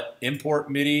tell it import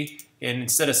MIDI. And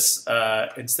instead of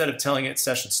telling it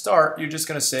session start, you're just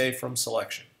going to say from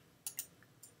selection.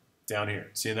 Down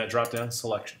here, see that drop down?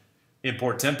 Selection.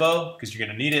 Import tempo, because you're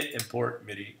going to need it. Import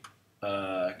MIDI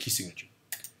key signature.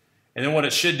 And then what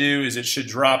it should do is it should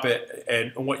drop it.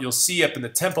 And what you'll see up in the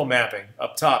tempo mapping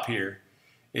up top here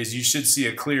is you should see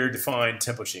a clear, defined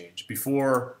tempo change.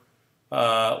 Before,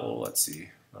 well, let's see.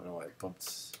 I don't know why it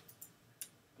bumped.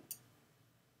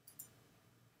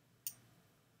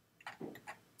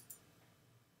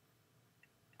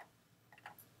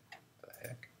 The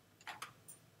heck?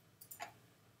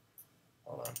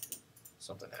 Hold on.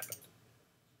 Something happened.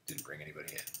 Didn't bring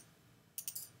anybody in.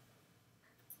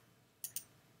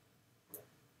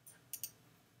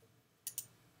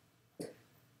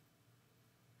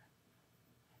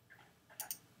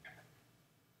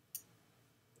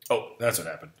 Oh, that's what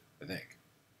happened, I think.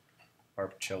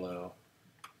 Harp, cello.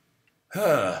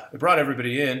 It brought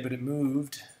everybody in, but it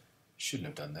moved. Shouldn't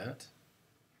have done that.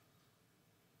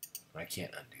 I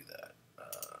can't undo that.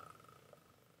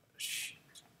 Shit.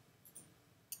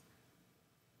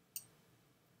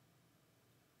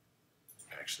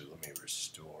 Actually, let me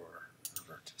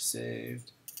revert to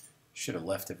saved. Should have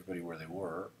left everybody where they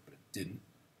were, but it didn't,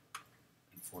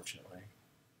 unfortunately.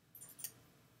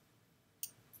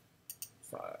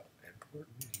 File, import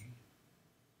MIDI.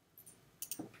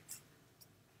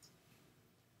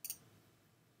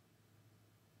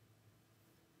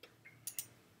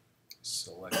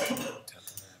 Selection, tempo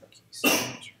map, key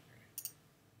signature.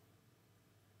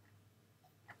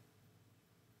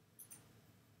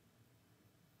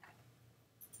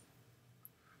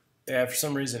 Yeah, for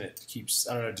some reason it keeps,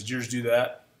 I don't know, did yours do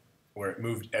that? Where it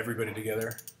moved everybody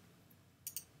together?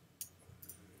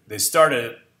 They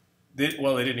started,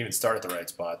 well, they didn't even start at the right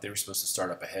spot. They were supposed to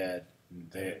start up ahead.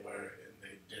 They didn't.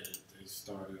 They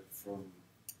started from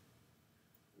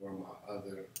where my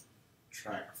other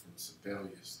track from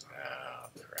Sibelius started. Ah,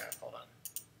 crap. Hold on.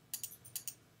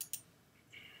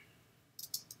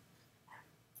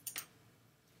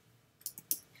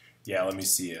 Yeah, let me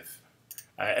see if...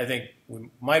 I think we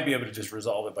might be able to just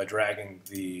resolve it by dragging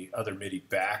the other MIDI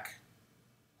back.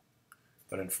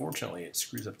 But unfortunately, it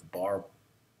screws up the bar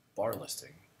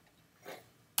listing.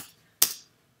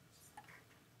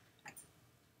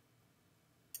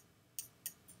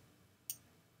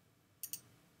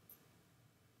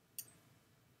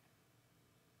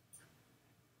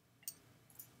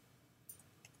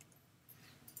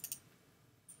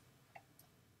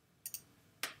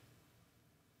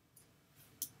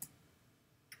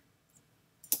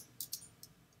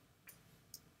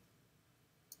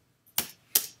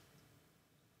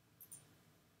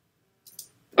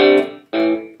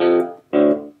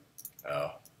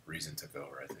 Reason took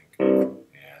over, I think.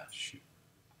 Yeah, shoot.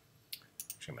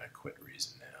 Actually, I'm going to quit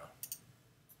Reason now.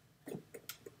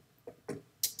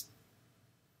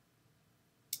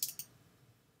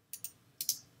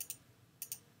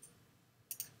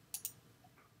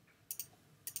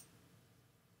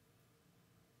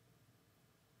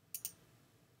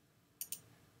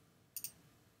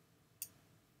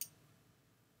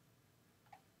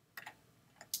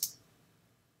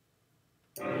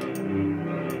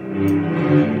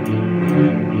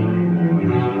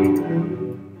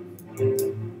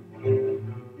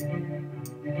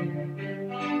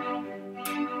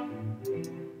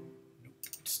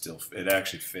 It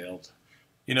actually failed.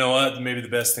 You know what? Maybe the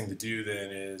best thing to do then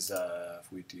is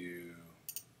if we do,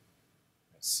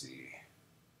 let's see.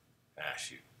 Ah,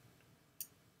 shoot.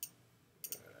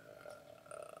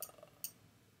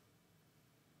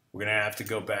 We're going to have to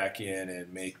go back in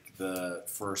and make the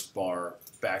first bar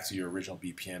back to your original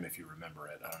BPM if you remember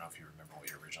it. I don't know if you remember what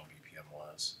your original BPM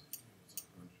was.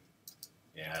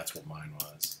 Yeah, that's what mine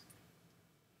was.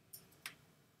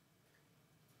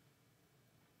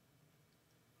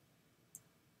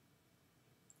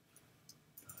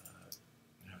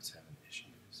 Now it's having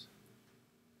issues.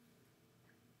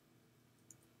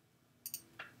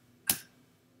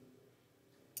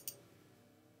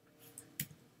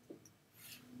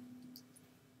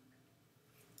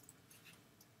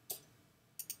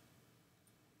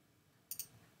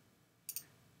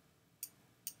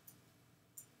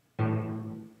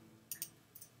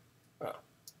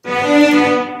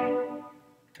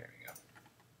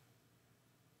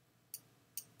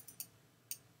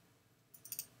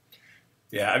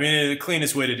 Yeah, I mean, the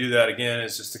cleanest way to do that, again,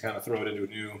 is just to kind of throw it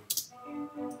into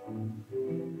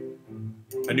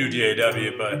a new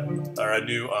DAW, or a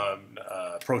new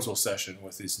Pro Tools session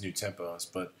with these new tempos.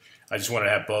 But I just wanted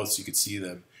to have both so you could see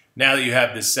them. Now that you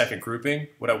have this second grouping,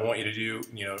 what I want you to do,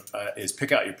 is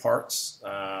pick out your parts.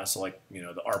 So, like,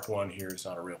 the ARP1 here is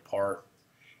not a real part.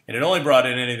 And it only brought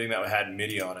in anything that had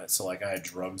MIDI on it. So, like, I had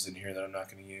drums in here that I'm not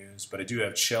going to use. But I do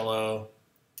have cello.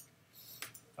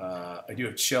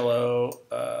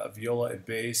 Viola, and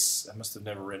bass. I must have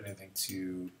never written anything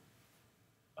to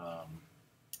the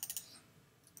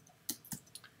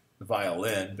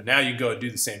violin. But now you can go and do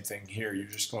the same thing here. You're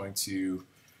just going to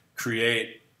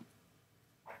create,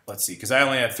 let's see, because I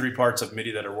only have 3 parts of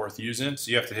MIDI that are worth using.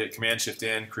 So you have to hit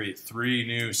Command-Shift-N, create 3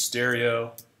 new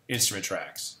stereo instrument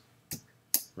tracks.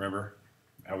 Remember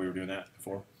how we were doing that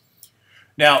before?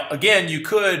 Now, again, you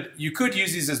could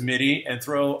use these as MIDI and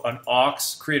throw an aux,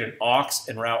 create an aux,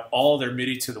 and route all their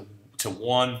MIDI to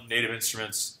one Native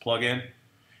Instruments plugin.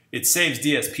 It saves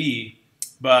DSP,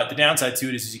 but the downside to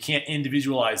it is you can't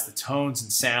individualize the tones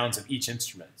and sounds of each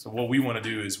instrument. So what we want to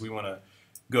do is we want to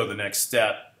go the next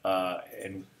step,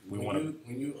 and we want to.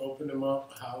 When you open them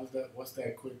up, how's that? What's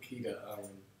that quick key to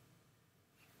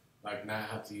like not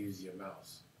have to use your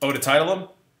mouse? Oh, to title them?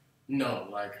 No,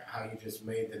 like how you just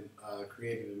created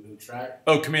a new track.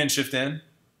 Oh, Command-Shift-N?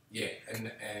 Yeah,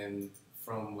 and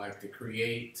from like the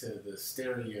create to the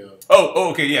stereo.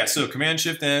 Oh, okay, yeah. So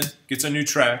Command-Shift-N gets a new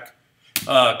track.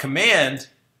 Holding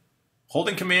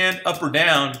Command up or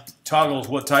down toggles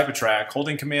what type of track.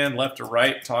 Holding Command left or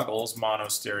right toggles mono,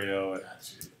 stereo,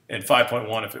 and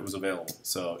 5.1 if it was available.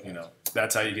 So,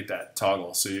 that's how you get that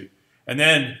toggle. So, and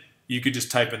then you could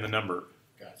just type in the number.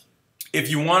 If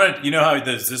you wanted, how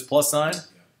there's this plus sign? Yeah.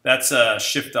 That's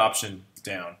Shift Option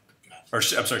down. Or,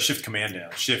 I'm sorry, Shift Command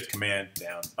down. Shift Command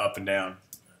down, up and down.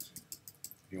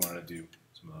 If you wanted to do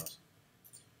some of those.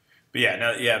 But yeah,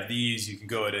 now that you have these, you can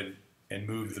go ahead and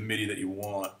move the MIDI that you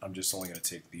want. I'm just only going to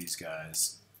take these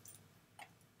guys.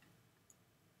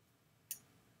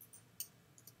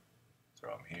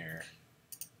 Throw them here.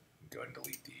 Go ahead and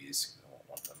delete these. I don't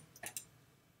want them.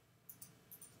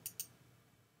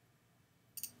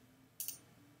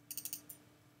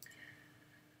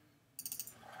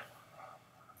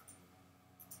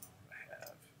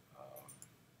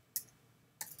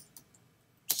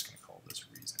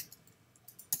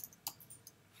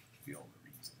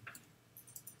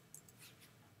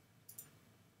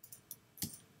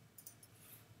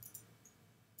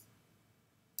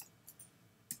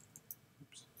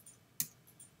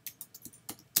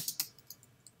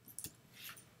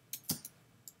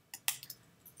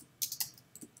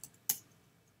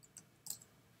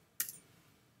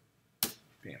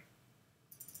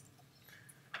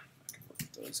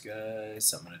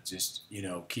 Guys, I'm going to just,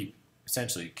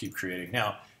 essentially keep creating.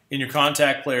 Now, in your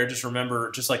Kontakt player, just remember,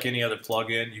 just like any other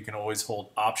plugin, you can always hold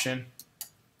Option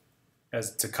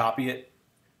to copy it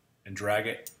and drag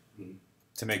it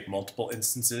to make multiple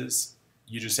instances.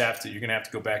 You're going to have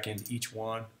to go back into each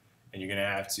one, and you're going to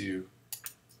have to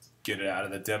get it out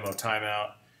of the demo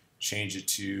timeout, change it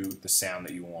to the sound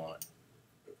that you want.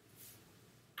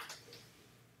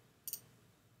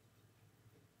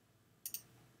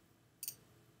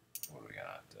 What do we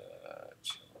got?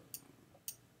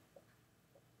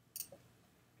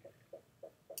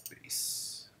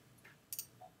 Bass.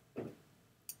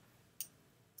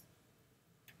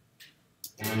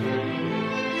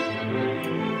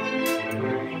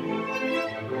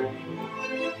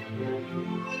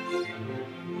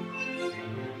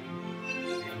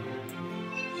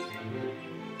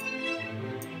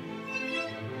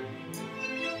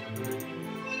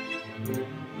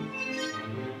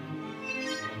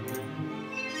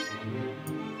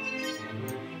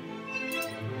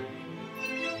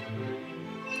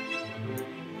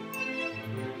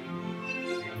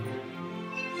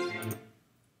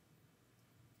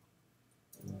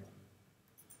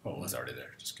 Oh, it was already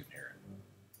there. Just couldn't hear it.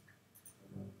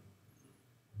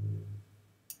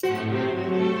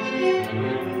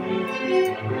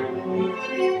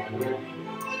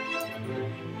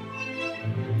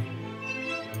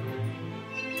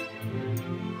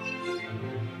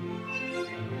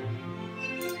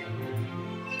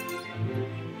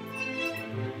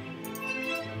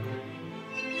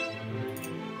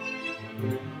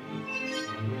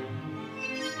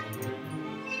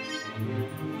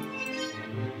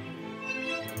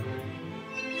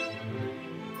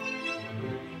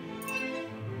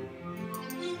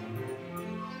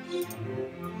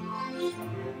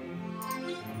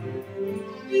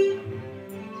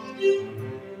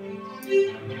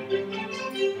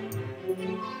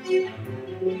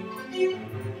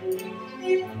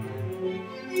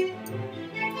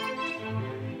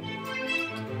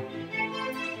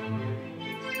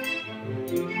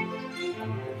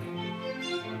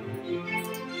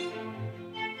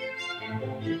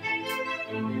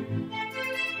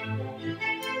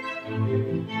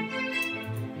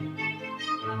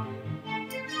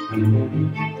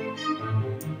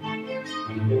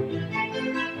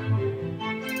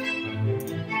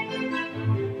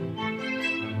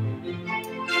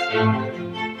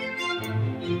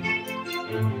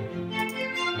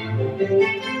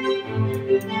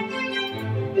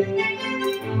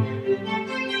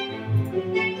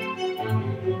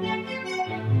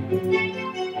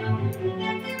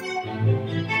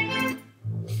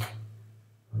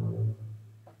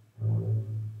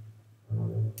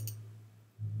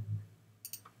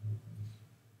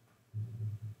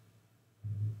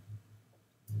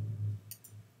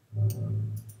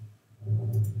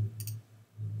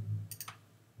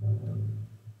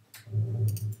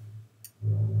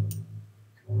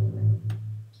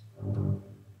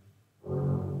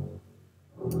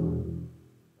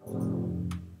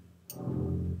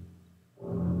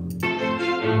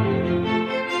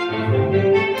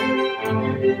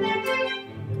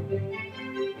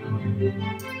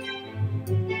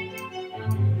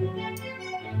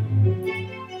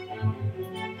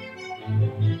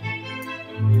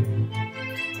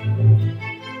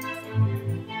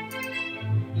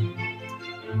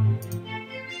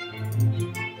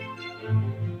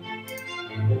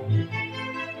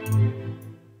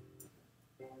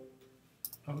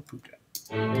 Oh, poop that.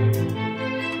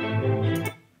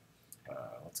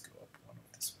 Let's go up one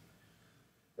with this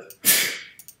one.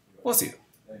 We'll see.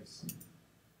 Thanks.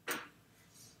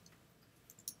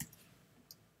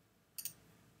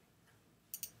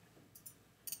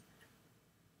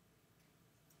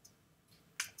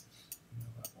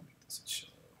 We'll make this a show.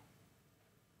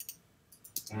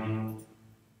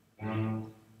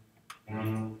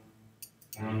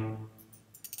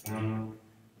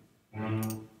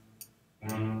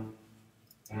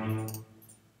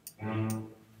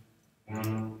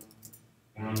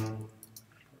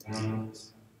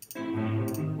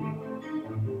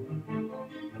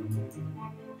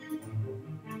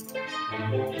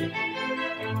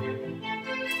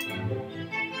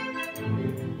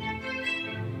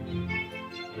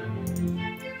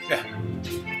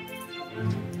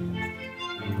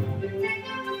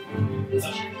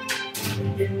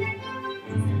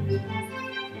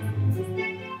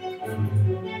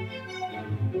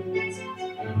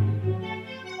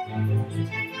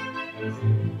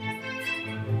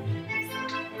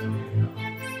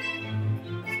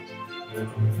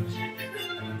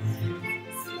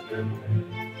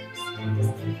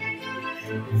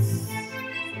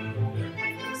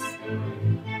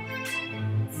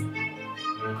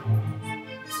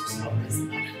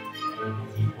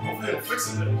 Fix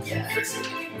it. Yeah. Fix it.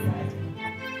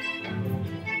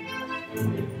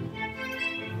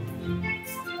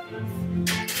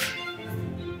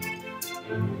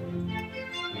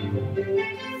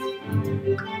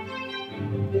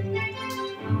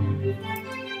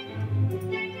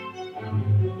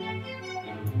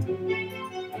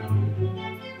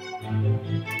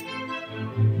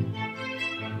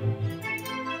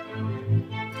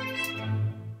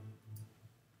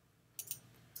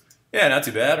 Yeah, not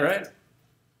too bad, right?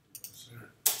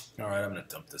 Sure. All right, I'm going to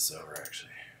dump this over, actually.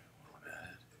 While I'm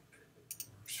at it.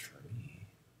 Works for me.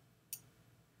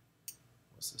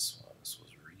 What's this one? This was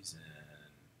Reason.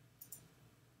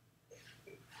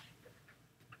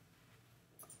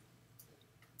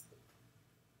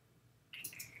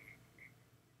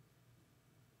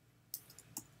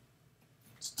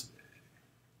 What's today?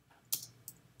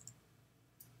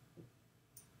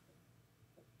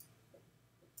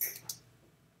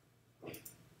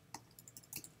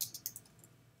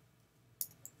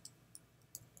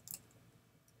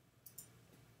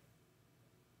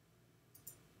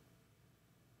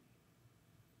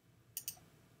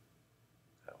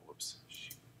 Oh, whoops.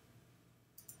 Shoot.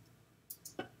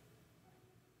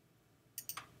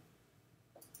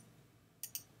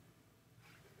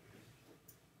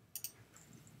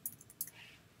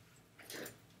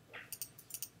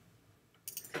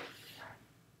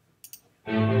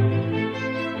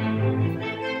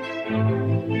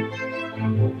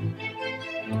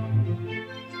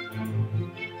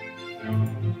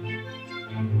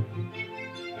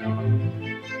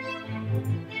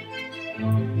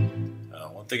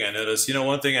 One thing I noticed,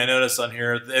 one thing I noticed on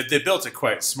here, they built it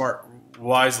quite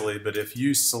wisely, but if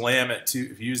you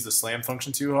if you use the slam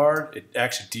function too hard, it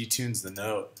actually detunes the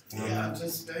note. Yeah, I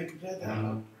just figured that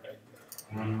out.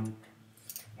 And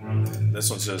this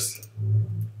one's just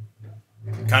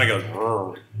kind of goes.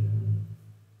 Brrr.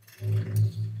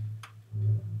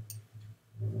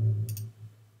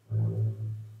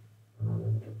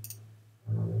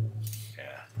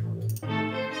 Yeah.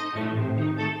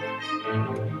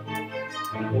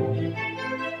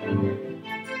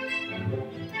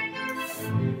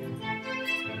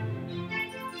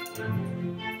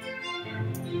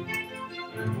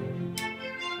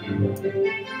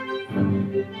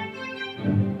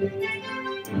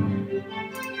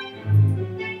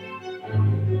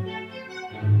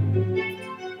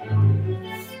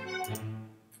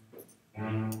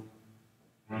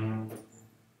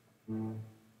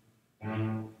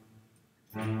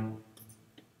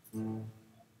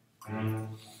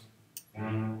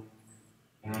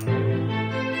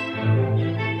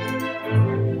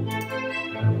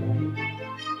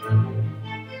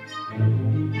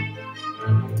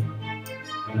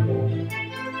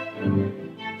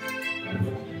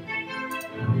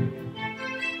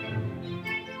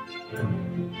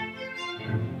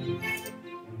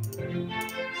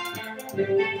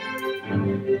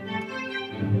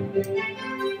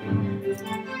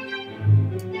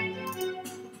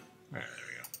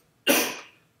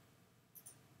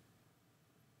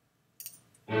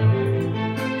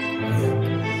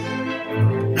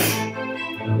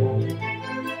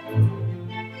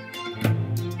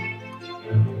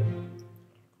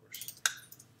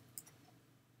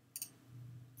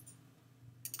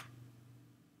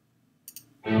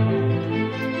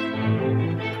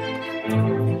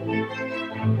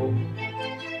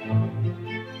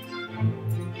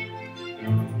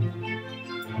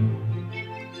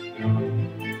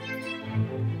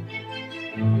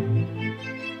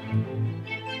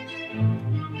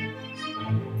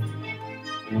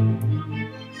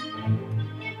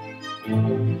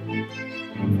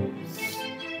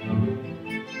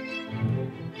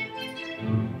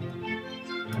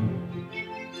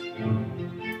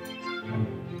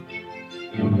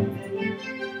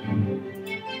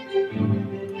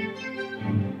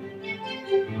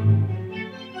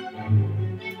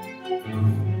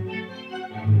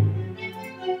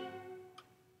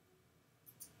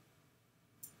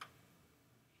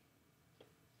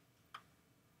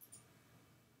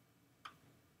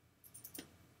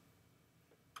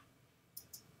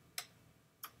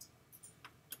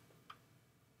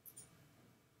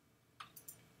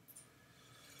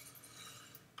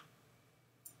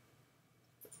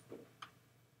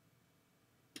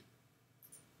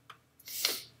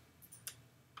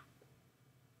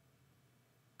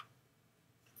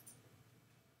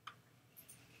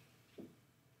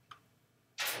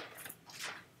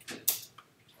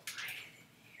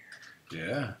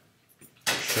 Yeah.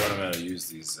 Showing them how to use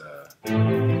these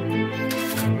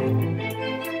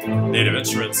native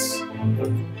instruments.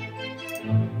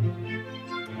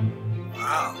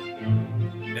 Wow.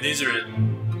 And these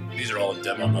are all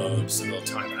demo modes, so they'll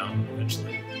time out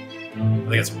eventually. I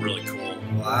think it's really cool.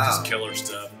 Wow. Just killer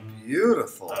stuff.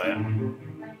 Beautiful. Oh, yeah.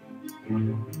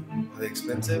 Are they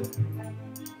expensive?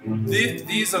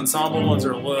 These Ensemble ones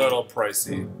are a little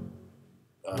pricey.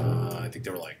 I think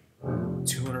they were like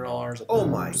 $200. Oh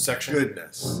my section.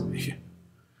 goodness.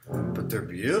 But they're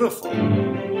beautiful.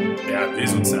 Yeah,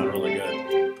 these ones sound really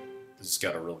good. This has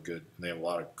got a real good. They have a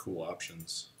lot of cool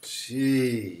options.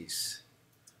 Jeez.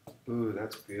 Ooh,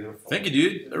 that's beautiful. Thank you,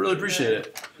 dude. I really appreciate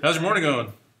it. How's your morning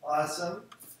going? Awesome.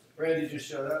 Brandy just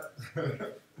showed up.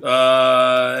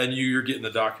 And you're getting the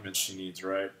documents she needs,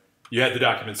 right? You had the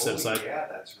documents set aside? Yeah,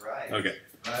 that's right. Okay.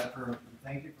 Thank you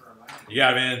for reminding me. You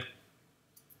got it, man.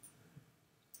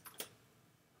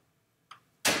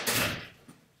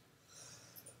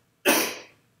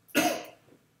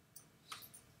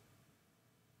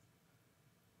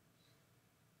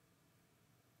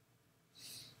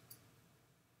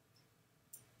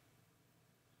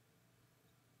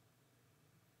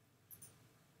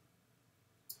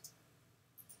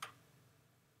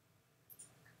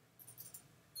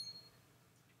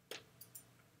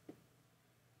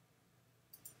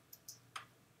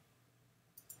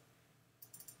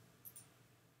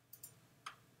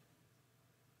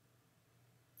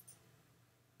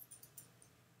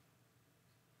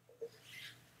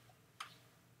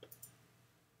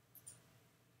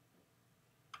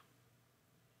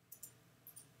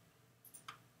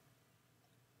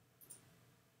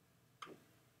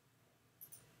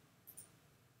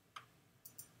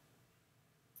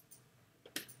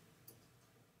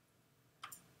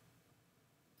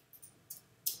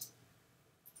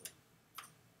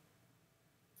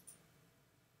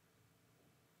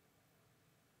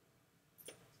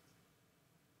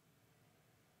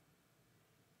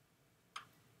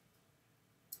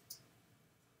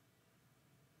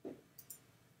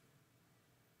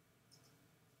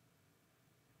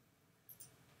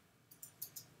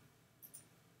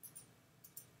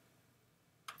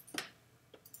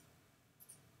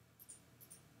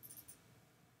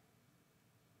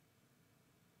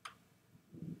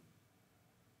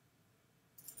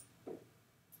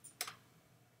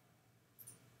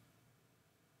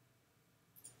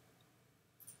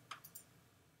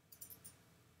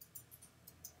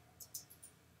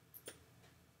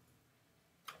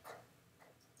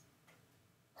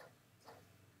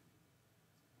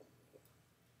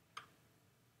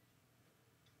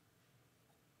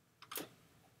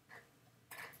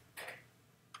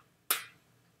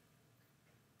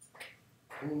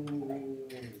 Ooh.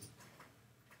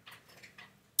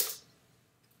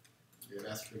 Yeah,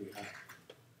 that's pretty hot.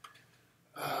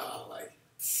 Ah, I like it.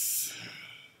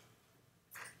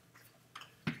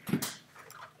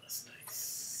 That's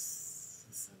nice.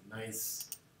 It's a nice,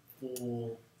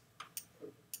 full,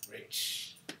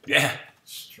 rich Yeah.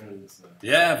 strings.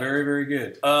 Yeah, very, very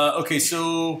good. Okay,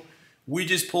 so we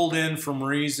just pulled in from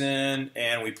Reason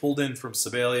and we pulled in from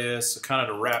Sibelius. So kind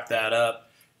of to wrap that up,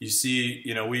 you see,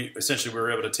 we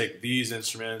were able to take these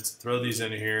instruments, throw these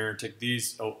into here, take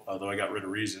these. Oh, although I got rid of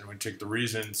Reason, we took the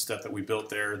Reason stuff that we built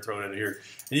there and throw it into here.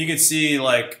 And you can see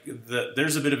like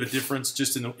there's a bit of a difference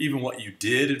just in even what you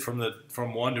did from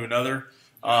one to another.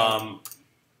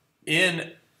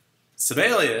 In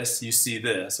Sibelius, you see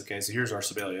this. Okay, so here's our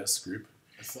Sibelius group.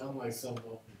 It sounds like something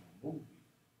off of a movie.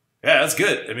 Yeah, that's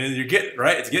good. I mean, you're getting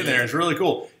right. It's getting there. It's really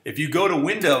cool. If you go to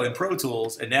Window in Pro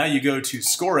Tools and now you go to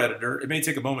Score Editor, it may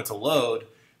take a moment to load,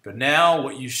 but now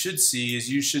what you should see is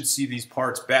these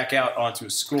parts back out onto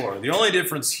a score. The only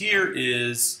difference here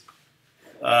is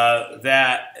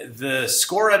that the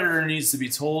Score Editor needs to be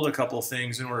told a couple of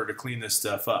things in order to clean this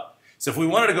stuff up. So if we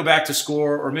wanted to go back to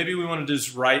Score, or maybe we wanted to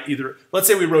just write either, let's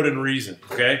say we wrote in Reason,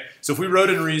 okay? So if we wrote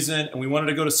in Reason and we wanted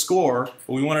to go to Score,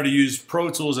 but we wanted to use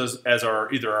Pro Tools as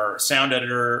either our sound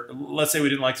editor, let's say we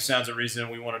didn't like the sounds of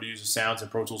Reason, we wanted to use the sounds in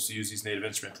Pro Tools to use these native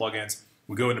instrument plugins.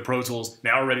 We go into Pro Tools,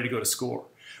 now we're ready to go to Score.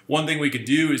 One thing we could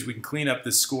do is we can clean up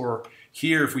this score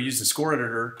here if we use the Score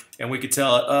Editor, and we could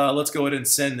tell it, let's go ahead and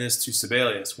send this to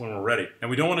Sibelius when we're ready. And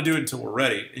we don't want to do it until we're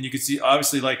ready. And you can see,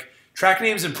 obviously, like, track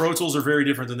names in Pro Tools are very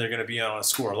different than they're going to be on a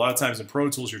score. A lot of times in Pro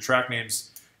Tools, your track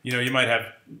names, you might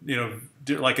have,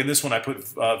 like in this one, I put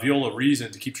Viola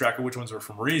Reason to keep track of which ones are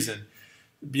from Reason,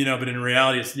 but in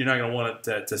reality, you're not going to want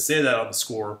it to say that on the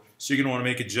score, so you're going to want to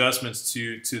make adjustments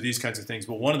to these kinds of things.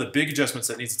 But one of the big adjustments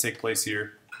that needs to take place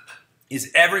here is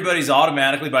everybody's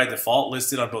automatically by default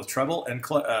listed on both treble and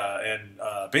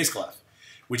bass clef,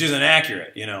 which isn't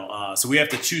accurate, so we have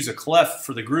to choose a clef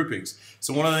for the groupings.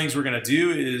 So one of the things we're going to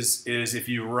do is if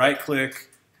you right-click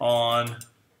on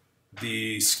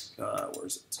the, where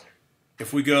is it?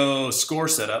 If we go Score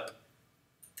Setup,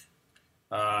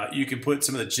 you can put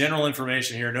some of the general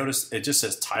information here. Notice it just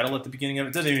says title at the beginning of it.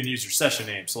 It doesn't even use your session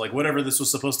name. So like whatever this was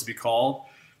supposed to be called,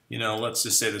 let's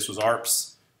just say this was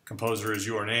ARPS, composer is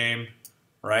your name,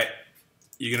 right?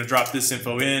 you're going to drop this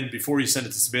info in before you send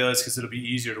it to Sibelius because it'll be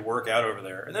easier to work out over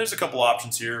there. And there's a couple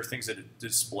options here, things that it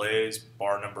displays,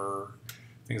 bar number,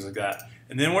 things like that.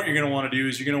 And then what you're going to want to do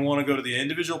is you're going to want to go to the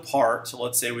individual part. So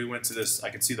let's say we went to this, I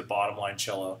can see the bottom line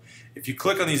cello. If you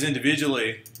click on these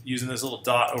individually using this little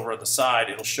dot over at the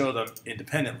side, it'll show them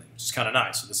independently, which is kind of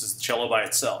nice. So this is the cello by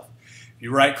itself. If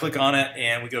you right click on it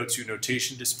and we go to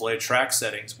notation display track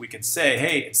settings, we can say,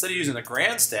 hey, instead of using the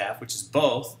grand staff, which is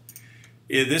both,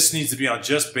 this needs to be on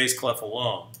just bass clef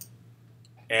alone.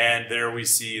 And there we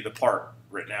see the part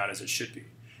written out as it should be.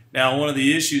 Now, one of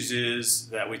the issues is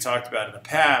that we talked about in the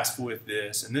past with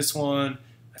this, and this one,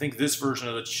 I think this version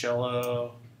of the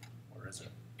cello, where is it?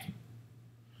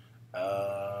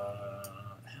 How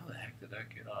the heck did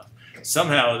that get off?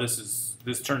 Somehow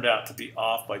this turned out to be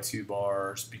off by 2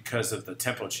 bars because of the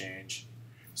tempo change.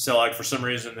 So, like, for some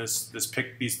reason,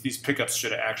 these pickups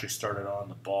should have actually started on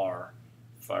the bar,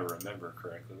 if I remember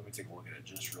correctly. Let me take a look at it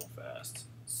just real fast.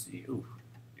 Let's see. Ooh,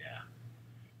 yeah.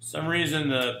 For some reason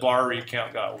the bar read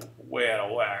count got way out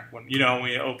of whack when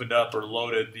we opened up or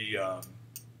loaded the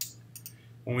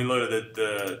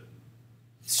the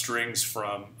strings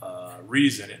from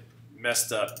Reason. It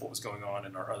messed up what was going on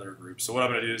in our other group. So what I'm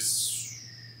going to do is,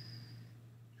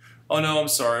 oh no, I'm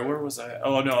sorry. Where was I?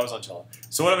 Oh no, I was on cello.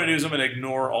 So what I'm going to do is I'm going to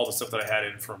ignore all the stuff that I had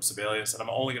in from Sibelius, and I'm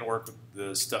only going to work with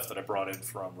the stuff that I brought in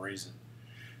from Reason.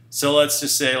 So let's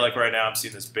just say, like right now, I'm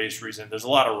seeing this bass Reason. There's a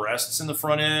lot of rests in the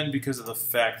front end because of the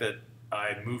fact that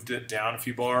I moved it down a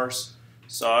few bars.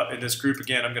 So in this group,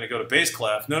 again, I'm going to go to bass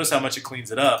clef. Notice how much it cleans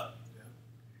it up.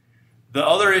 The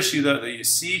other issue that you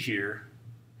see here,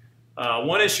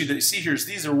 one issue that you see here is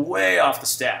these are way off the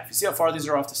staff. You see how far these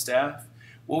are off the staff?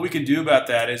 What we can do about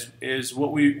that is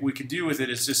what we can do with it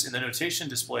is just in the notation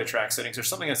display track settings, there's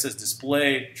something that says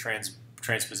display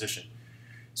transposition.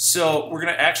 So we're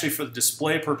going to actually, for the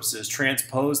display purposes,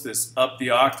 transpose this up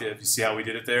the octave. You see how we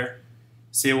did it there?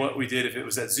 See what we did if it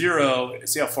was at 0.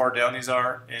 See how far down these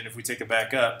are? And if we take it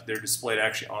back up, they're displayed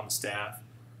actually on the staff.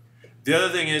 The other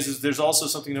thing is there's also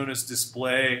something known as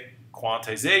display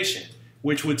quantization,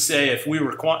 which would say if we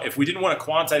didn't want to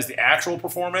quantize the actual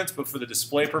performance, but for the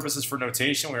display purposes for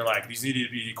notation, we were like, these need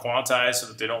to be quantized so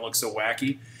that they don't look so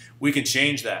wacky, we can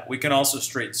change that. We can also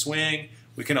straight swing.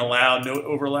 We can allow note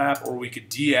overlap, or we could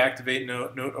deactivate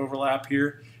note overlap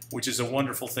here, which is a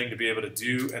wonderful thing to be able to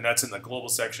do, and that's in the global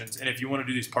sections. And if you want to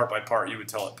do these part by part, you would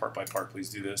tell it part by part, please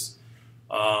do this.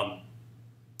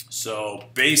 So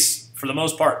bass, for the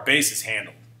most part, bass is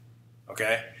handled,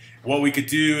 okay? What we could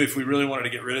do if we really wanted to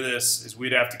get rid of this is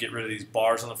we'd have to get rid of these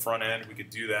bars on the front end. We could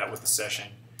do that with the session.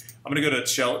 I'm going to go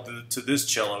to this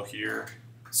cello here.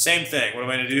 Same thing. What am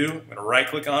I going to do? I'm going to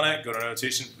right-click on it, go to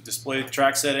Notation, Display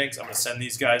Track Settings. I'm going to send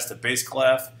these guys to bass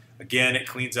clef. Again, it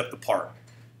cleans up the part.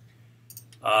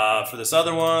 For this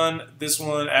other one, this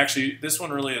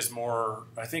one really is more,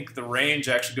 I think the range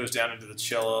actually goes down into the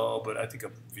cello, but I think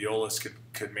a violist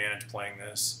could manage playing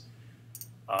this.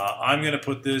 I'm going to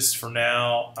put this for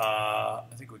now. I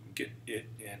think we can get it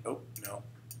in. Oh, no.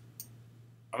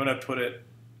 I'm going to put it.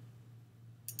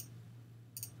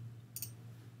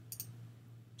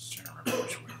 Just trying to remember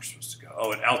which way we're supposed to go.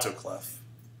 Oh, an alto clef.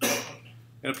 I'm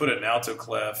going to put it in alto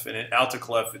clef, and in alto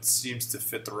clef it seems to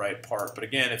fit the right part. But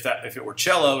again, if it were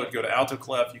cello, it'd go to alto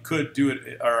clef. You could do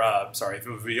it, or sorry, if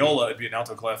it was viola, it'd be an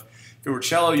alto clef. If it were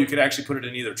cello, you could actually put it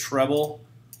in either treble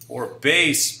or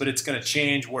bass, but it's going to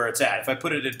change where it's at. If I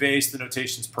put it in bass, the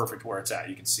notation's perfect where it's at.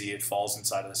 You can see it falls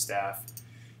inside of the staff.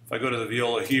 If I go to the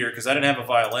viola here, because I didn't have a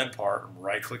violin part,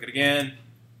 right-click it again,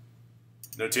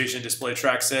 notation, display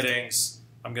track settings.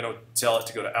 I'm going to tell it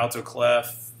to go to alto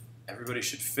clef. Everybody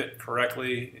should fit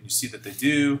correctly, and you see that they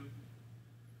do.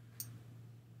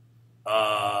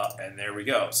 And there we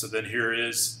go. So then here it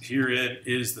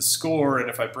is the score, and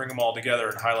if I bring them all together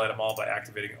and highlight them all by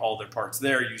activating all their parts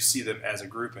there, you see them as a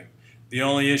grouping. The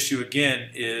only issue,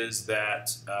 again, is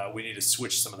that we need to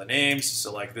switch some of the names.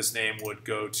 So like this name would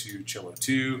go to cello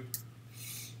 2,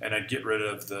 and I'd get rid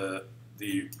of the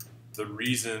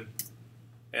reason,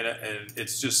 and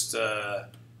it's just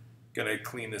going to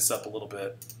clean this up a little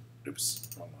bit. Oops,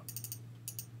 wrong one.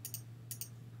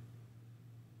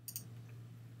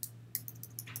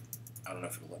 I don't know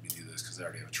if it'll let me do this because I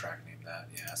already have a track named that.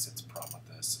 Yes, it's a problem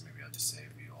with this. So maybe I'll just say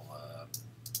viola.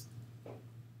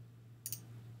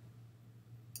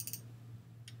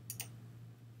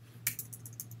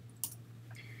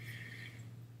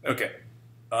 Okay,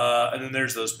 and then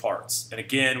there's those parts. And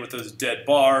again, with those dead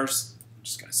bars, I'm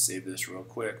just going to save this real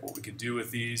quick. What we could do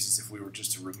with these is if we were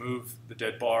just to remove the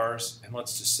dead bars, and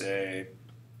let's just say,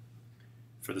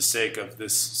 for the sake of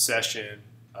this session,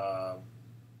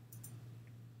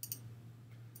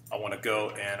 I want to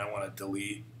go and I want to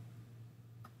delete.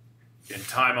 In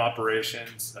time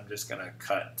operations, I'm just going to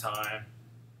cut time,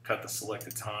 cut the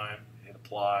selected time, hit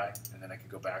apply, and then I can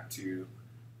go back to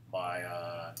my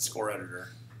score editor.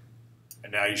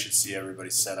 And now you should see everybody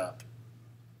set up.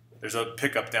 There's a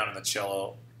pickup down in the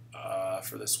cello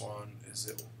for this one. Is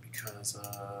it because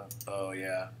oh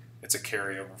yeah, it's a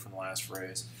carryover from the last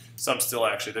phrase. Some still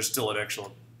actually, there's still an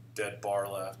actual dead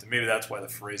bar left. And maybe that's why the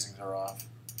phrasings are off.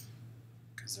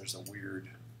 Because there's a weird,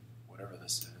 whatever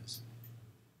this is,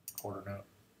 quarter note.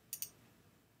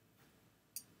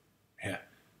 Yeah,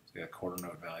 so we got a quarter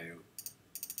note value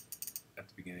at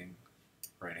the beginning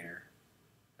right here.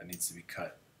 That needs to be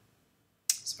cut.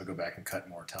 So if I go back and cut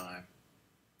more time,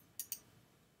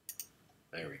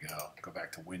 there we go. Go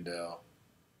back to window.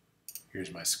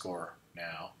 Here's my score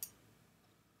now.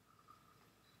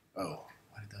 Oh,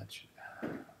 why did that shoot?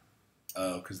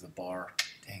 Oh, because the bar.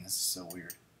 Dang, this is so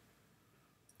weird.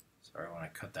 Sorry, when I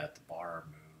cut that, the bar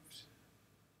moved.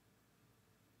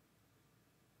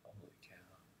 Holy cow.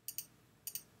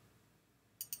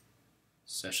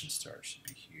 Session start should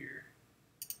be here.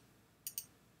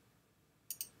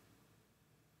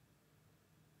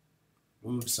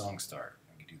 Move song start.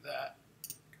 We can do that.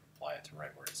 Apply it to right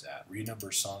where it's at.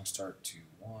 Renumber song start to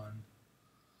 1.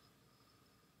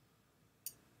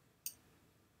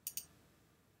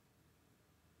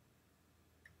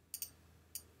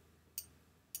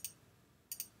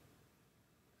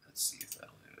 Let's see if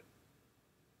that'll do it.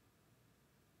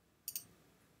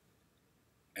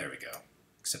 There we go.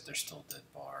 Except there's still a dead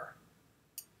bar.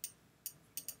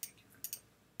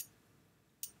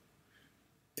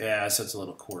 Yeah, so it's a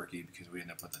little quirky because we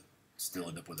still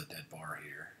end up with a dead bar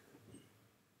here.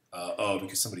 Oh,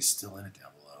 because somebody's still in it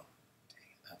down below.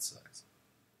 Dang, that sucks.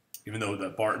 Even though the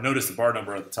bar, notice the bar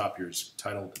number at the top here is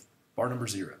titled bar number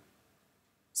 0.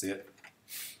 See it?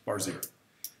 Bar 0.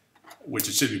 Which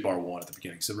it should be bar 1 at the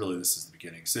beginning. So really this is the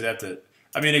beginning. So you'd have to,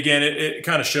 I mean, again, it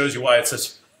kind of shows you why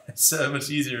it's so much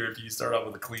easier if you start off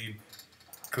with a clean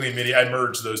MIDI. I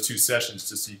merged those two sessions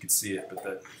just so you could see it.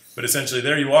 But essentially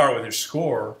there you are with your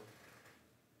score.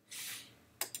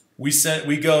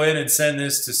 We go in and send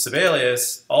this to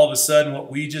Sibelius. All of a sudden,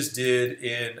 what we just did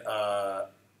in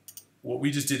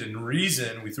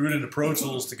Reason, we threw it into Pro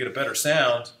Tools to get a better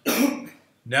sound.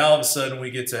 Now all of a sudden,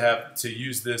 we get to have to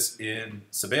use this in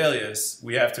Sibelius.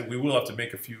 We will have to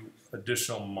make a few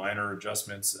additional minor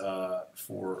adjustments to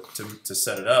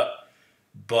set it up,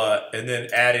 and then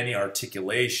add any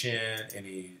articulation,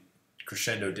 any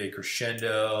crescendo,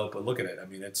 decrescendo. But look at it. I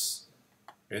mean, it's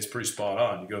pretty spot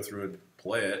on. You go through and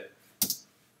play it.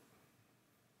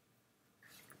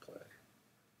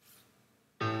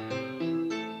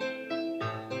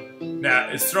 Now,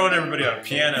 it's throwing everybody on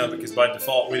piano because by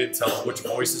default we didn't tell them which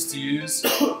voices to use.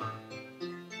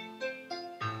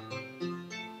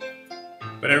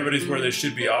 But everybody's where they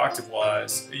should be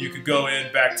octave-wise. You could go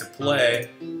in back to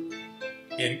play, and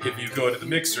if you go into the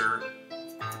mixer,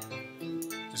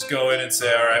 just go in and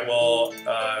say, all right, well,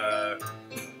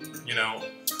 you know,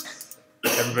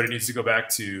 everybody needs to go back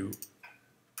to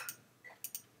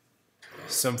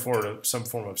some form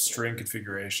of string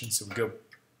configuration. So we go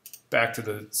back to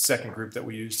the second group that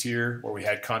we used here, where we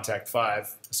had Kontakt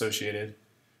 5 associated.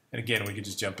 And again, we could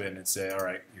just jump in and say, all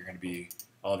right,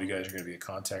 all of you guys are going to be a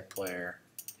Kontakt player.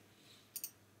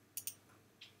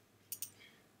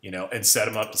 You know, and set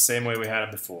them up the same way we had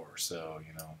them before. So,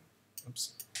 you know,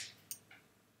 oops.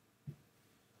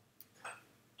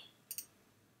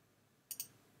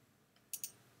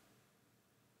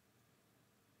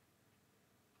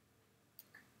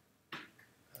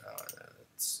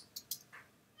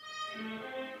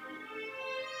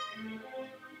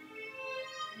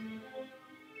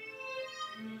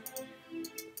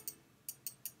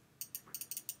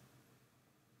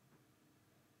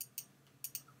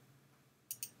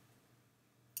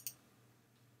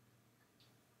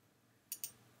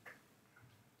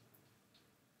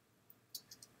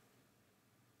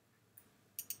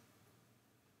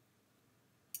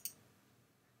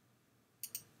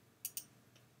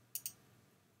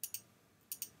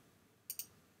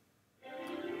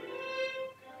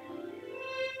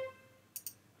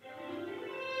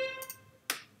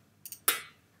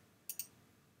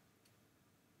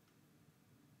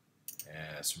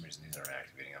 For some reason these aren't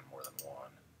activating on more than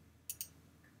one.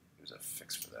 There's a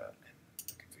fix for that in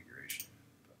the configuration.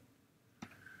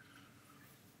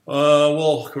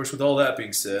 Well, of course, with all that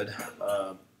being said,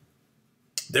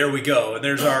 there we go. And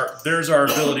there's our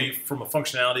ability from a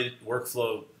functionality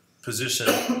workflow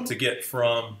position to get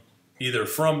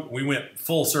we went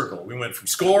full circle. We went from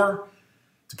score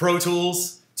to Pro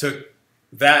Tools, took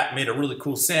that made a really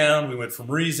cool sound. We went from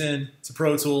Reason to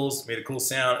Pro Tools, made a cool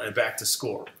sound, and back to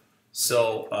Score.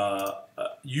 So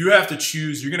you have to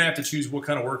choose. You're going to have to choose what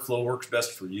kind of workflow works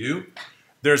best for you.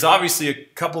 There's obviously a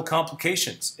couple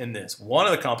complications in this. One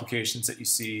of the complications that you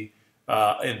see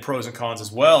in pros and cons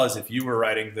as well is if you were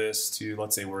writing this to,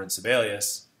 let's say we're in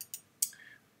Sibelius.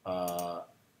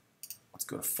 Let's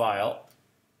go to File,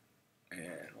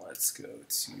 and let's go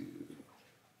to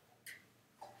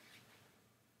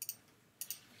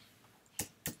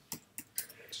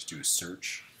just do a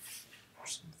search for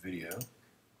some video.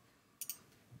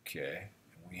 Okay,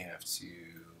 and we have to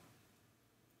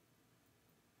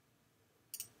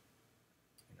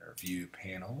in our view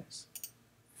panels,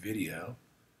 video.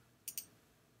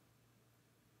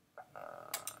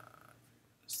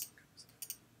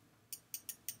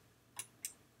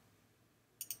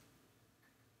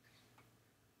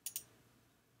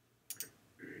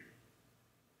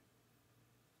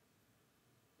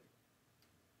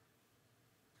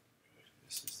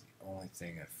 This is the only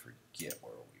thing I forget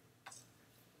where we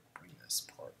bring this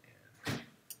part in.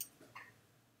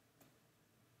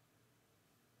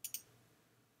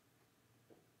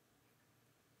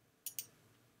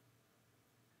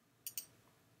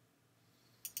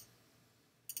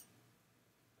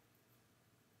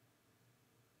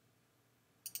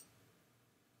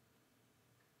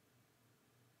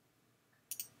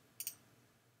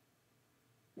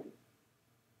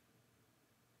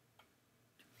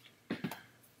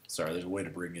 Sorry, there's a way to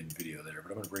bring in video there, but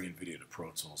I'm going to bring in video to Pro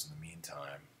Tools in the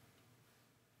meantime.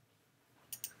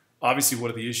 Obviously, one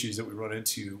of the issues that we run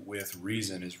into with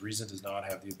Reason is Reason does not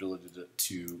have the ability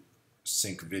to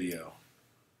sync video.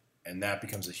 And that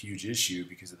becomes a huge issue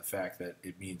because of the fact that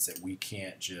it means that we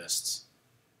can't just,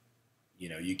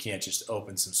 you can't just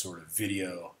open some sort of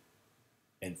video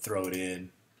and throw it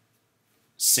in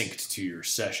synced to your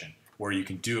session, where you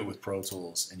can do it with Pro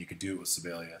Tools and you can do it with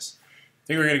Sibelius. I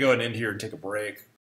think we're going to go ahead and end here and take a break.